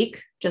 nights a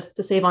week just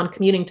to save on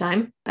commuting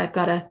time. I've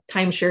got a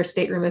timeshare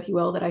stateroom, if you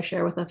will, that I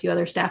share with a few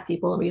other staff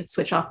people, and we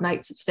switch off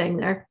nights of staying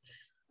there.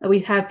 We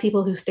have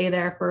people who stay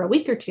there for a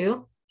week or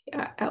 2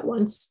 at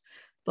once,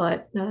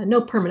 but no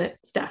permanent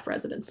staff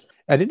residence.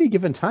 At any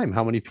given time,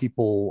 how many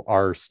people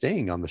are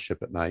staying on the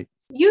ship at night?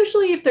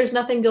 Usually, if there's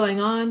nothing going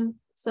on,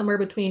 somewhere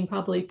between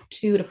probably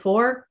 2 to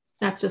 4.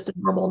 That's just a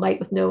normal night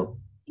with no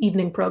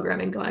evening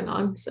programming going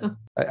on. So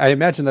I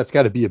imagine that's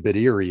got to be a bit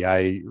eerie.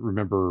 I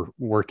remember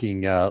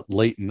working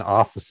late in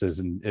offices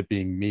and it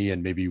being me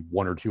and maybe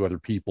 1 or 2 other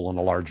people in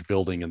a large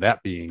building, and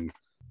that being,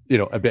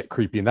 a bit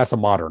creepy. And that's a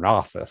modern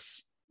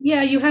office.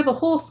 Yeah, you have a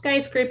whole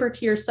skyscraper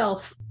to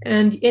yourself,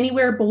 and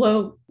anywhere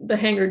below the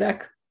hangar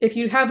deck, if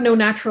you have no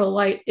natural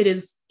light, it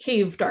is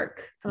cave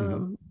dark.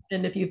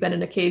 And if you've been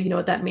in a cave, you know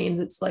what that means.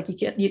 It's like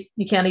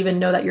you can't even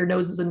know that your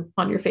nose isn't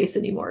on your face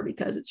anymore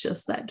because it's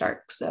just that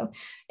dark. So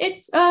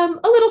it's a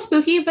little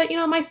spooky, but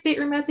my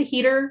stateroom has a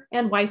heater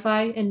and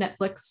Wi-Fi and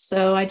Netflix.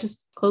 So I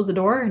just close the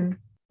door and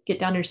get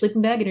down in your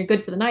sleeping bag and you're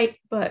good for the night.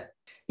 But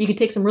you can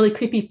take some really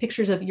creepy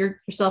pictures of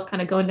yourself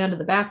kind of going down to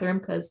the bathroom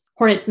because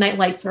Hornet's night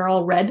lights are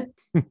all red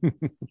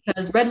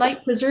because red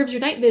light preserves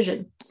your night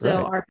vision.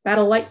 So Our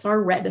battle lights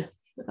are red.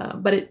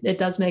 But it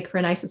does make for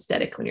a nice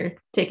aesthetic when you're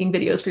taking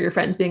videos for your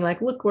friends being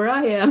like, look where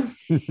I am.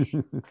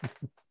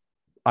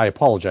 I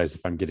apologize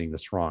if I'm getting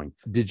this wrong.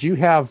 Did you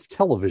have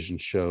television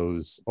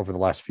shows over the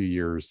last few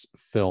years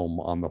film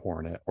on the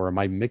Hornet, or am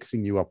I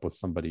mixing you up with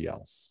somebody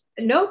else?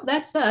 Nope,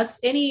 that's us.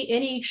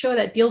 Any show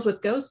that deals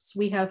with ghosts,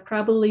 we have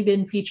probably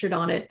been featured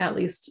on it at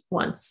least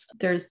once.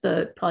 There's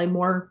the probably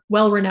more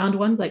well-renowned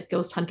ones like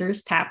Ghost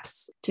Hunters,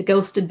 Taps, to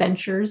Ghost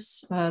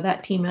Adventures.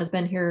 That team has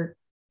been here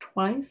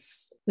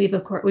twice. We've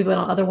been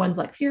on other ones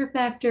like Fear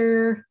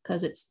Factor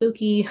because it's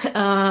spooky,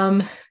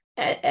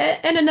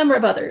 and a number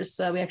of others.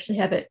 So we actually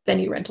have it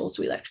Venue Rentals.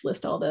 We like to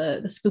list all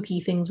the spooky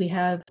things we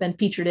have been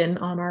featured in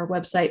on our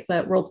website,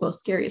 but World's Most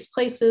Scariest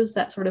Places,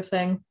 that sort of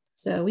thing.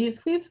 So we've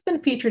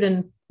been featured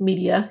in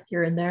media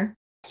here and there.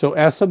 So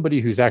as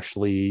somebody who's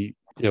actually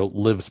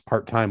lives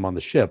part-time on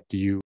the ship, do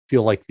you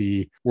feel like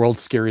the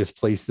World's Scariest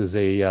Place is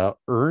a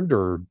earned,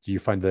 or do you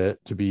find that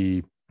to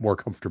be more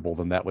comfortable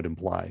than that would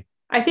imply?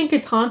 I think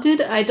it's haunted.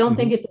 I don't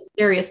think it's the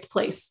scariest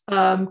place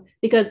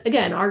because,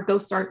 again, our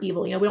ghosts aren't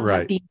evil. We don't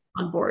have demons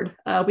on board.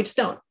 We just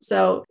don't.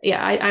 So,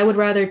 yeah, I would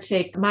rather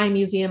take my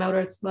museum. I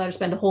would rather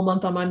spend a whole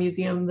month on my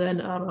museum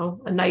than, I don't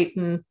know, a night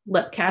in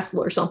Lep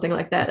Castle or something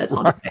like that. That's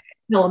on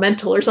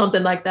Elemental or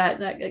something like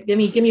that. Give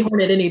me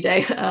Hornet any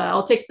day.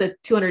 I'll take the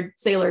 200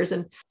 sailors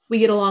and we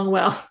get along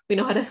well. We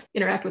know how to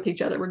interact with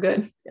each other. We're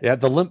good. Yeah,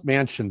 the Limp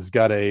Mansion's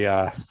got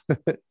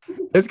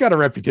it's got a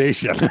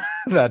reputation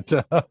that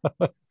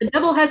the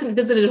devil hasn't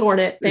visited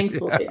Hornet,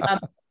 thankfully. Yeah.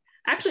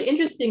 Actually,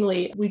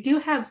 interestingly, we do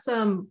have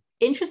some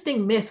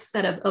interesting myths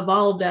that have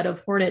evolved out of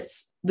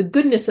Hornets, the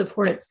goodness of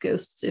Hornets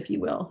ghosts, if you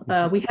will.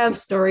 We have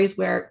stories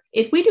where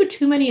if we do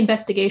too many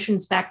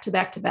investigations back to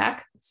back to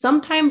back,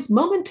 sometimes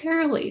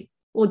momentarily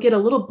we'll get a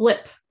little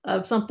blip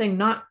of something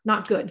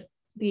not good.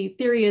 The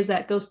theory is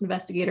that ghost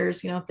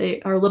investigators, if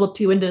they are a little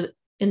too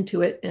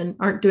into it and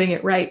aren't doing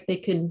it right, they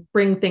can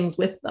bring things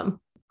with them.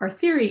 Our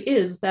theory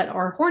is that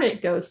our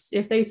Hornet ghosts,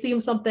 if they see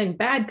something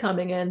bad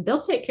coming in,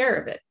 they'll take care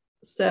of it.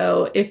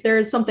 So if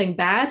there's something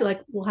bad,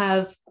 like we'll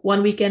have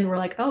one weekend, we're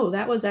like, oh,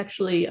 that was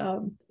actually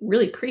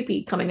really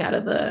creepy coming out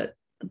of the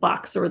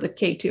box or the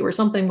K2 or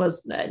something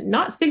was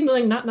not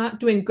signaling, not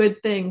doing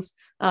good things.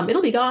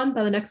 It'll be gone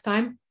by the next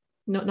time.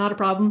 No, not a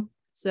problem.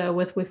 So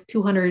with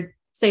 200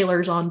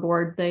 sailors on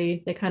board,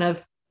 they kind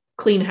of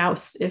clean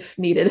house if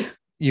needed.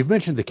 You've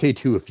mentioned the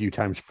K2 a few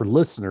times. For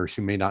listeners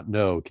who may not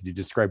know, could you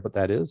describe what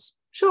that is?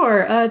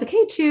 Sure. The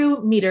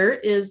K2 meter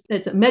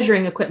it's a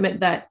measuring equipment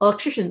that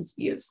electricians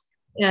use.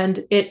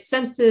 And it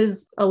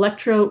senses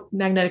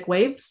electromagnetic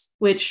waves,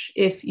 which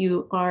if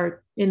you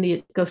are in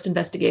the ghost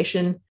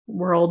investigation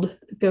world,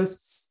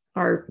 ghosts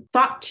are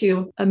thought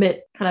to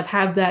emit, kind of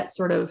have that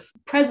sort of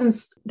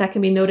presence that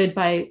can be noted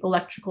by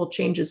electrical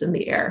changes in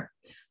the air.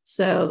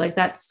 So like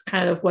that's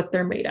kind of what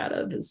they're made out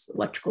of, is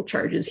electrical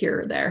charges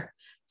here or there.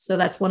 So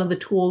that's one of the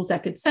tools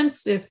that could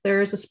sense if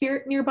there's a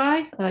spirit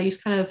nearby. You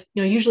kind of,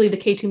 usually the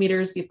K2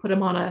 meters, you put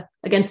them on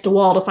against a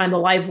wall to find the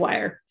live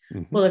wire.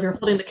 Mm-hmm. Well, if you're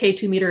holding the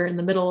K2 meter in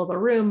the middle of a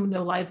room,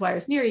 no live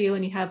wires near you,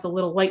 and you have the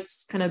little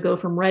lights kind of go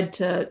from red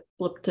to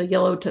flip to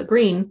yellow to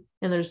green,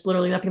 and there's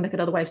literally nothing that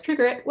could otherwise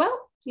trigger it, well,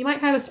 you might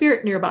have a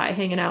spirit nearby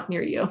hanging out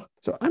near you.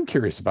 So I'm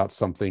curious about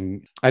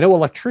something. I know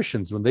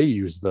electricians, when they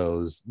use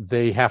those,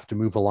 they have to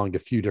move along a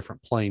few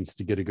different planes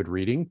to get a good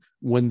reading.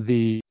 When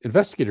the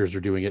investigators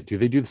are doing it, do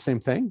they do the same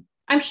thing?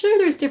 I'm sure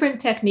there's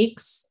different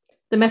techniques.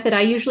 The method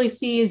I usually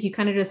see is you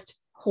kind of just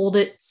hold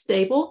it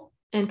stable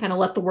and kind of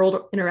let the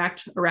world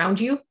interact around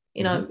you.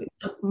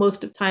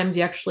 Most of times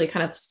you actually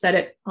kind of set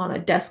it on a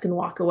desk and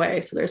walk away.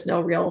 So there's no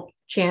real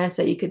chance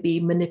that you could be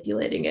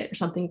manipulating it or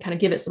something, kind of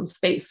give it some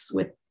space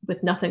with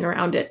nothing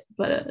around it,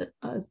 but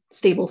a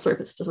stable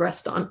surface to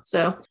rest on.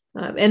 So,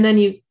 and then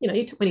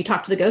when you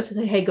talk to the ghost, you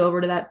say, hey, go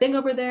over to that thing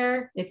over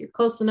there. If you're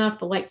close enough,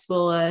 the lights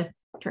will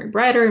turn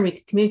brighter and we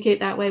can communicate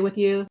that way with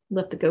you.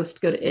 Let the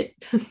ghost go to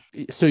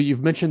it. So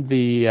you've mentioned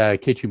the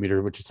K2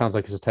 meter, which it sounds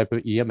like is a type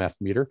of EMF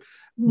meter.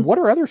 Mm-hmm. What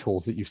are other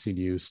tools that you've seen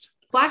used?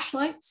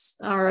 Flashlights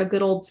are a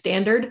good old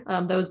standard.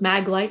 Those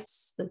mag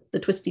lights, the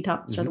twisty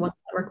tops, are the ones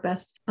that work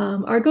best.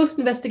 Our ghost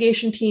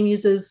investigation team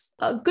uses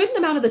a good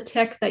amount of the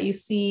tech that you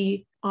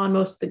see on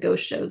most of the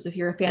ghost shows. If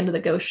you're a fan of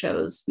the ghost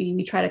shows,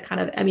 we try to kind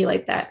of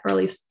emulate that, or at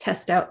least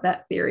test out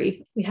that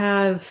theory. We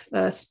have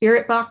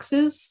spirit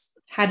boxes,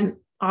 had an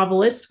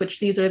obelisk, which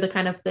these are the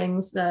kind of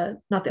things that,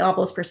 not the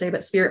obelisk per se,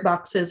 but spirit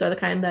boxes are the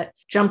kind that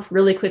jump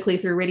really quickly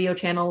through radio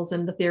channels.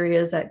 And the theory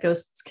is that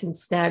ghosts can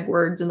snag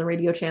words in the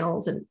radio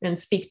channels and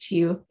speak to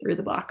you through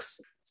the box.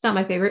 It's not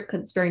my favorite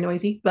because it's very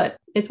noisy, but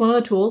it's one of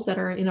the tools that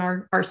are in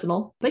our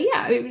arsenal. But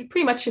yeah,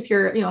 pretty much if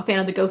you're, a fan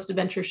of the Ghost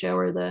Adventure show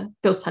or the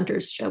Ghost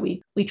Hunters show,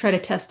 we try to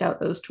test out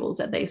those tools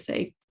that they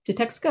say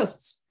detects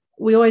ghosts.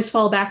 We always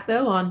fall back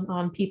though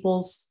on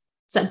people's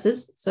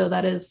senses. So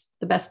that is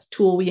the best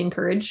tool we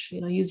encourage.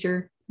 Use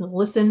your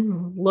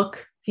listen,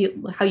 look, feel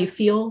how you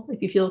feel.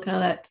 If you feel kind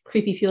of that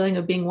creepy feeling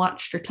of being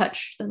watched or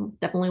touched, then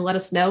definitely let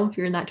us know if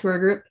you're in that tour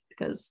group,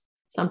 because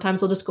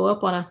sometimes they'll just go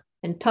up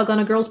and tug on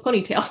a girl's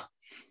ponytail.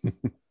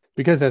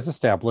 Because as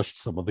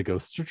established, some of the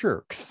ghosts are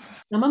jerks.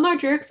 Some of them are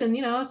jerks,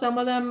 and some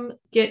of them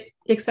get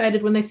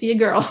excited when they see a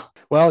girl.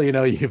 Well,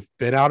 you've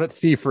been out at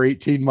sea for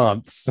 18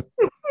 months.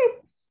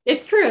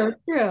 It's true.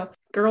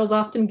 Girls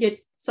often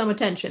get some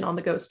attention on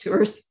the ghost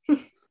tours.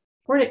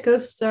 Hornet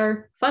ghosts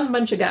are a fun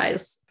bunch of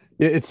guys.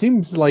 It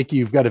seems like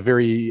you've got a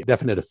very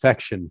definite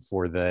affection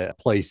for the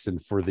place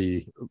and for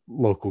the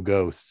local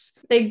ghosts.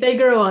 They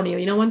grow on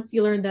you. Once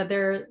you learn that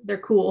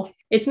they're cool.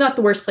 It's not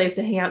the worst place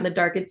to hang out in the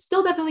dark. It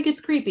still definitely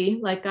gets creepy.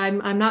 Like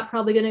I'm not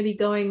probably going to be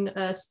going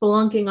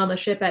spelunking on the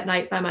ship at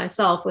night by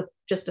myself with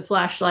just a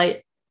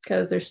flashlight,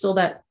 because there's still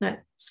that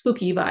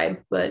spooky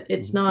vibe, but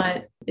it's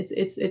not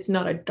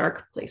a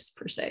dark place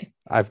per se.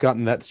 I've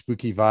gotten that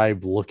spooky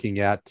vibe looking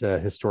at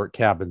historic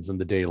cabins in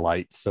the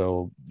daylight.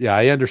 So yeah,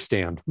 I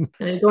understand.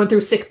 And going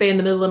through sick bay in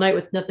the middle of the night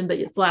with nothing but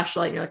your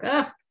flashlight, and you're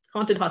like,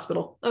 haunted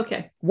hospital.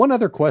 Okay. One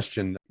other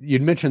question.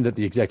 You'd mentioned that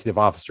the executive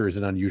officer is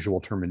an unusual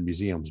term in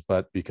museums,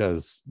 but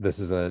because this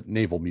is a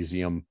naval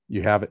museum,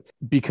 you have it.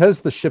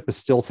 Because the ship is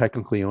still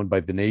technically owned by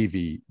the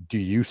Navy, do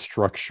you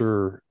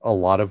structure a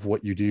lot of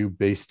what you do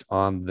based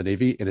on the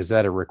Navy? And is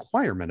that a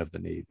requirement of the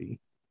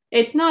Navy?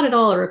 It's not at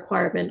all a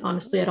requirement.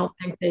 Honestly, I don't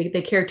think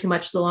they care too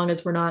much so long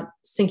as we're not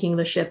sinking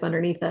the ship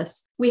underneath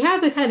us. We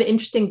have the kind of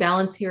interesting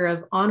balance here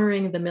of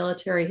honoring the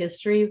military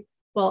history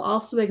while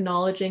also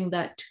acknowledging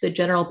that to the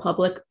general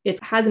public,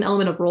 it has an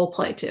element of role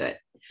play to it.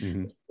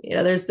 Mm-hmm.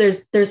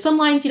 There's some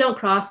lines you don't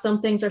cross. Some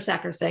things are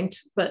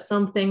sacrosanct, but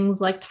some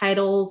things like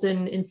titles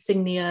and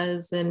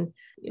insignias, and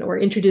we're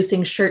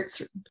introducing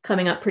shirts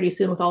coming up pretty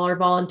soon with all our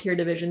volunteer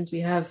divisions.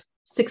 We have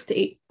 6 to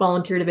 8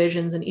 volunteer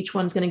divisions, and each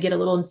one's going to get a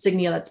little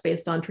insignia that's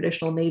based on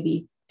traditional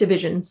Navy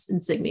divisions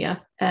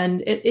insignia.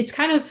 And it's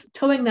kind of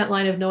towing that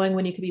line of knowing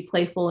when you can be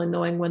playful and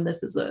knowing when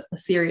this is a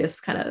serious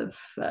kind of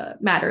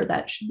matter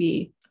that should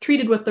be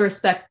treated with the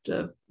respect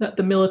of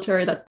the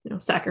military that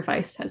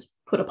sacrifice has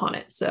put upon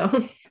it.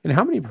 So, and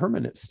how many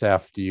permanent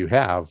staff do you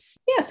have?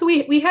 Yeah, so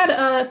we had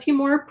a few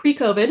more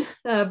pre-COVID,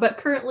 but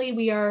currently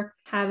we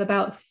have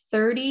about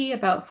 30,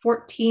 about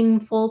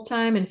 14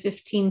 full-time and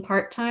 15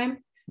 part-time.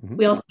 Mm-hmm.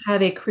 We also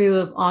have a crew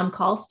of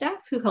on-call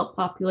staff who help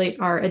populate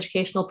our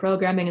educational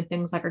programming and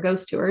things like our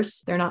ghost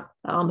tours. They're not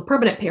on the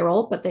permanent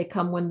payroll, but they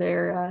come when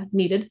they're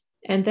needed.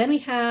 And then we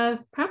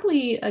have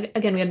probably,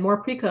 again, we had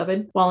more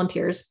pre-COVID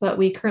volunteers, but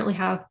we currently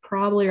have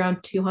probably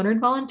around 200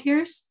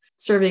 volunteers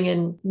serving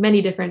in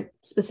many different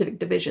specific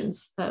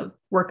divisions of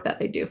work that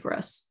they do for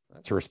us.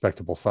 That's a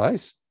respectable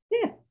size.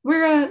 Yeah,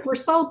 we're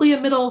solidly a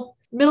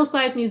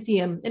middle-sized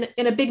museum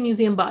in a big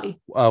museum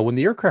body. When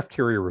the aircraft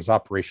carrier was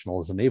operational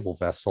as a naval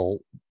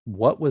vessel,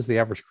 what was the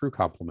average crew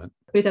complement?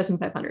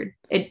 3,500.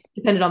 It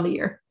depended on the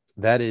year.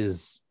 That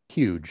is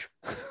huge.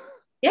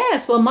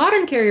 Yes, well,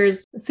 modern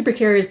carriers, super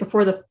carriers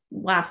before the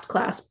last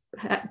class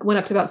went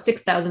up to about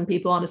 6,000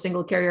 people on a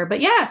single carrier.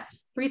 But yeah,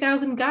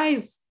 3,000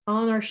 guys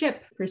on our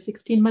ship for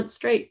 16 months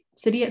straight,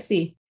 city at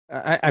sea.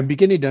 I'm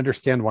beginning to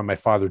understand why my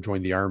father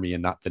joined the Army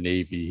and not the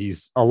Navy.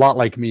 He's a lot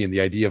like me, and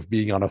the idea of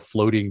being on a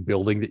floating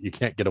building that you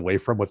can't get away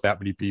from with that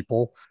many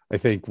people, I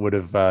think would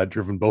have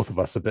driven both of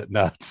us a bit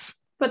nuts.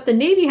 But the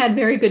Navy had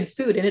very good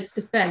food in its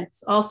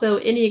defense. Also,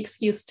 any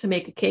excuse to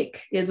make a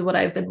cake is what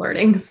I've been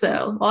learning.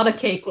 So a lot of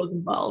cake was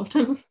involved.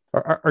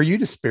 Are you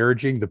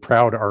disparaging the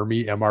proud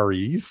Army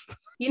MREs?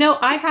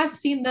 I have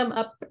seen them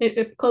up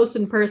close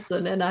in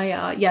person, and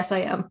yes, I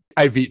am.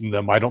 I've eaten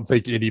them. I don't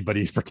think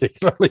anybody's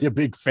particularly a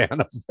big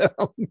fan of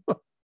them.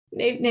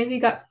 Navy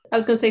got, I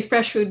was going to say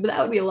fresh food, but that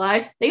would be a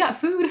lie. They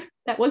got food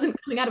that wasn't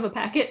coming out of a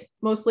packet,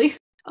 mostly.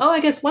 Oh, I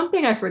guess one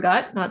thing I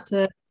forgot, not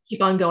to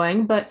keep on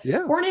going, but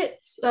yeah.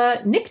 Hornet's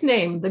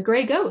nickname, the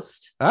Gray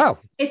Ghost. Oh.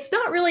 It's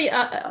not really,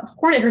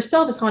 Hornet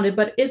herself is haunted,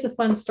 but it is a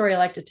fun story I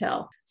like to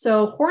tell.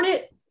 So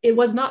Hornet, it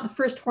was not the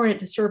first Hornet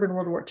to serve in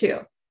World War II.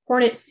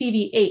 Hornet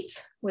CV-8,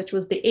 which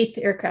was the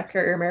 8th aircraft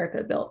carrier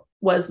America built,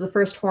 was the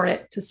first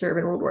Hornet to serve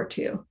in World War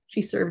II.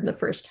 She served in the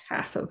first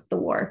half of the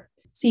war.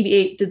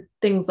 CV-8 did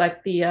things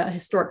like the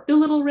historic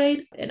Doolittle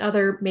raid and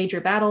other major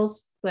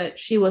battles, but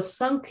she was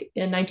sunk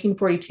in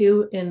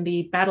 1942 in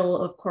the Battle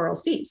of Coral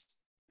Seas.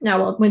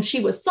 Now, when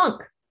she was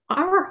sunk,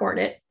 our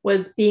Hornet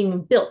was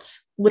being built.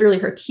 Literally,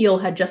 her keel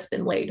had just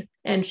been laid.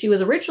 And she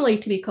was originally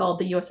to be called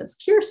the USS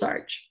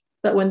Kearsarge.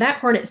 But when that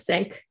Hornet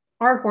sank,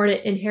 our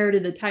Hornet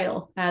inherited the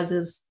title, as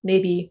is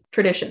Navy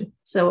tradition.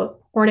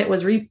 So Hornet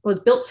was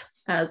built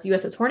as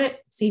USS Hornet,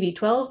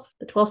 CV-12,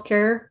 the 12th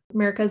carrier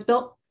America has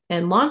built,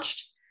 and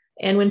launched.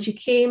 And when she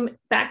came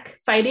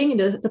back fighting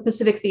into the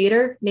Pacific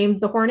Theater,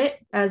 named the Hornet,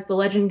 as the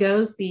legend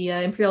goes, the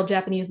Imperial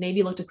Japanese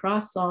Navy looked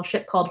across, saw a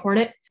ship called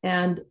Hornet,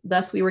 and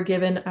thus we were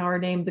given our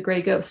name, the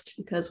Gray Ghost,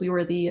 because we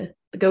were the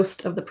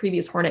ghost of the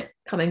previous Hornet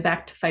coming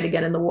back to fight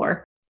again in the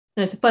war.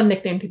 And it's a fun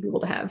nickname to be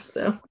able to have.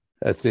 So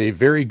that's a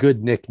very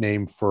good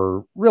nickname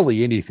for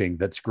really anything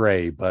that's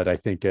gray, but I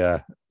think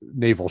a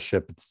naval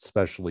ship is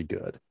especially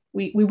good.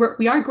 We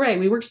are gray.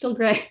 We were still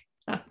gray.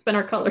 It's been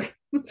our color.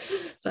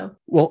 So,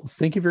 well,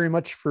 thank you very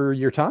much for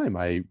your time.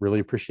 I really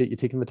appreciate you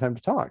taking the time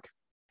to talk.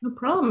 No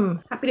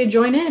problem. Happy to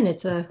join in.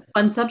 It's a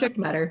fun subject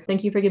matter.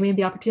 Thank you for giving me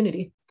the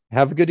opportunity.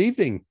 Have a good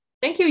evening.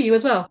 Thank you. You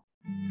as well.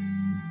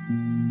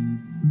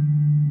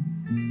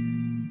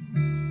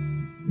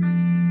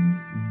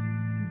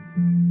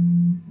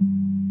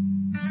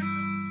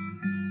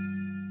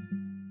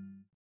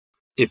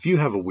 If you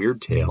have a weird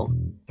tale,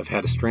 have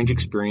had a strange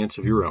experience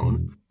of your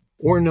own,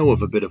 or know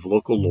of a bit of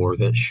local lore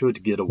that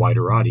should get a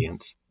wider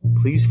audience,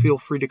 please feel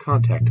free to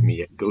contact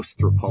me at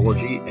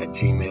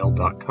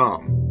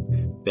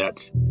ghosthropology@gmail.com.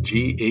 That's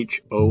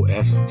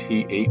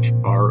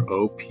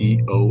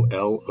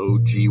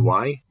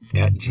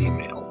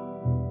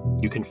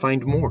GHOSTHROPOLOGY@gmail. You can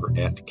find more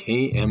at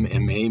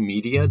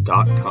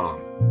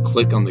kmmamedia.com.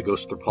 Click on the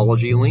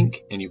Ghosthropology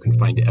link and you can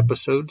find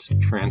episodes,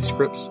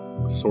 transcripts,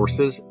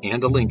 sources,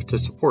 and a link to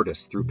support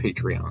us through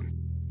Patreon.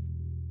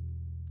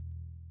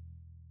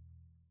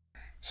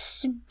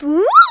 Spooky.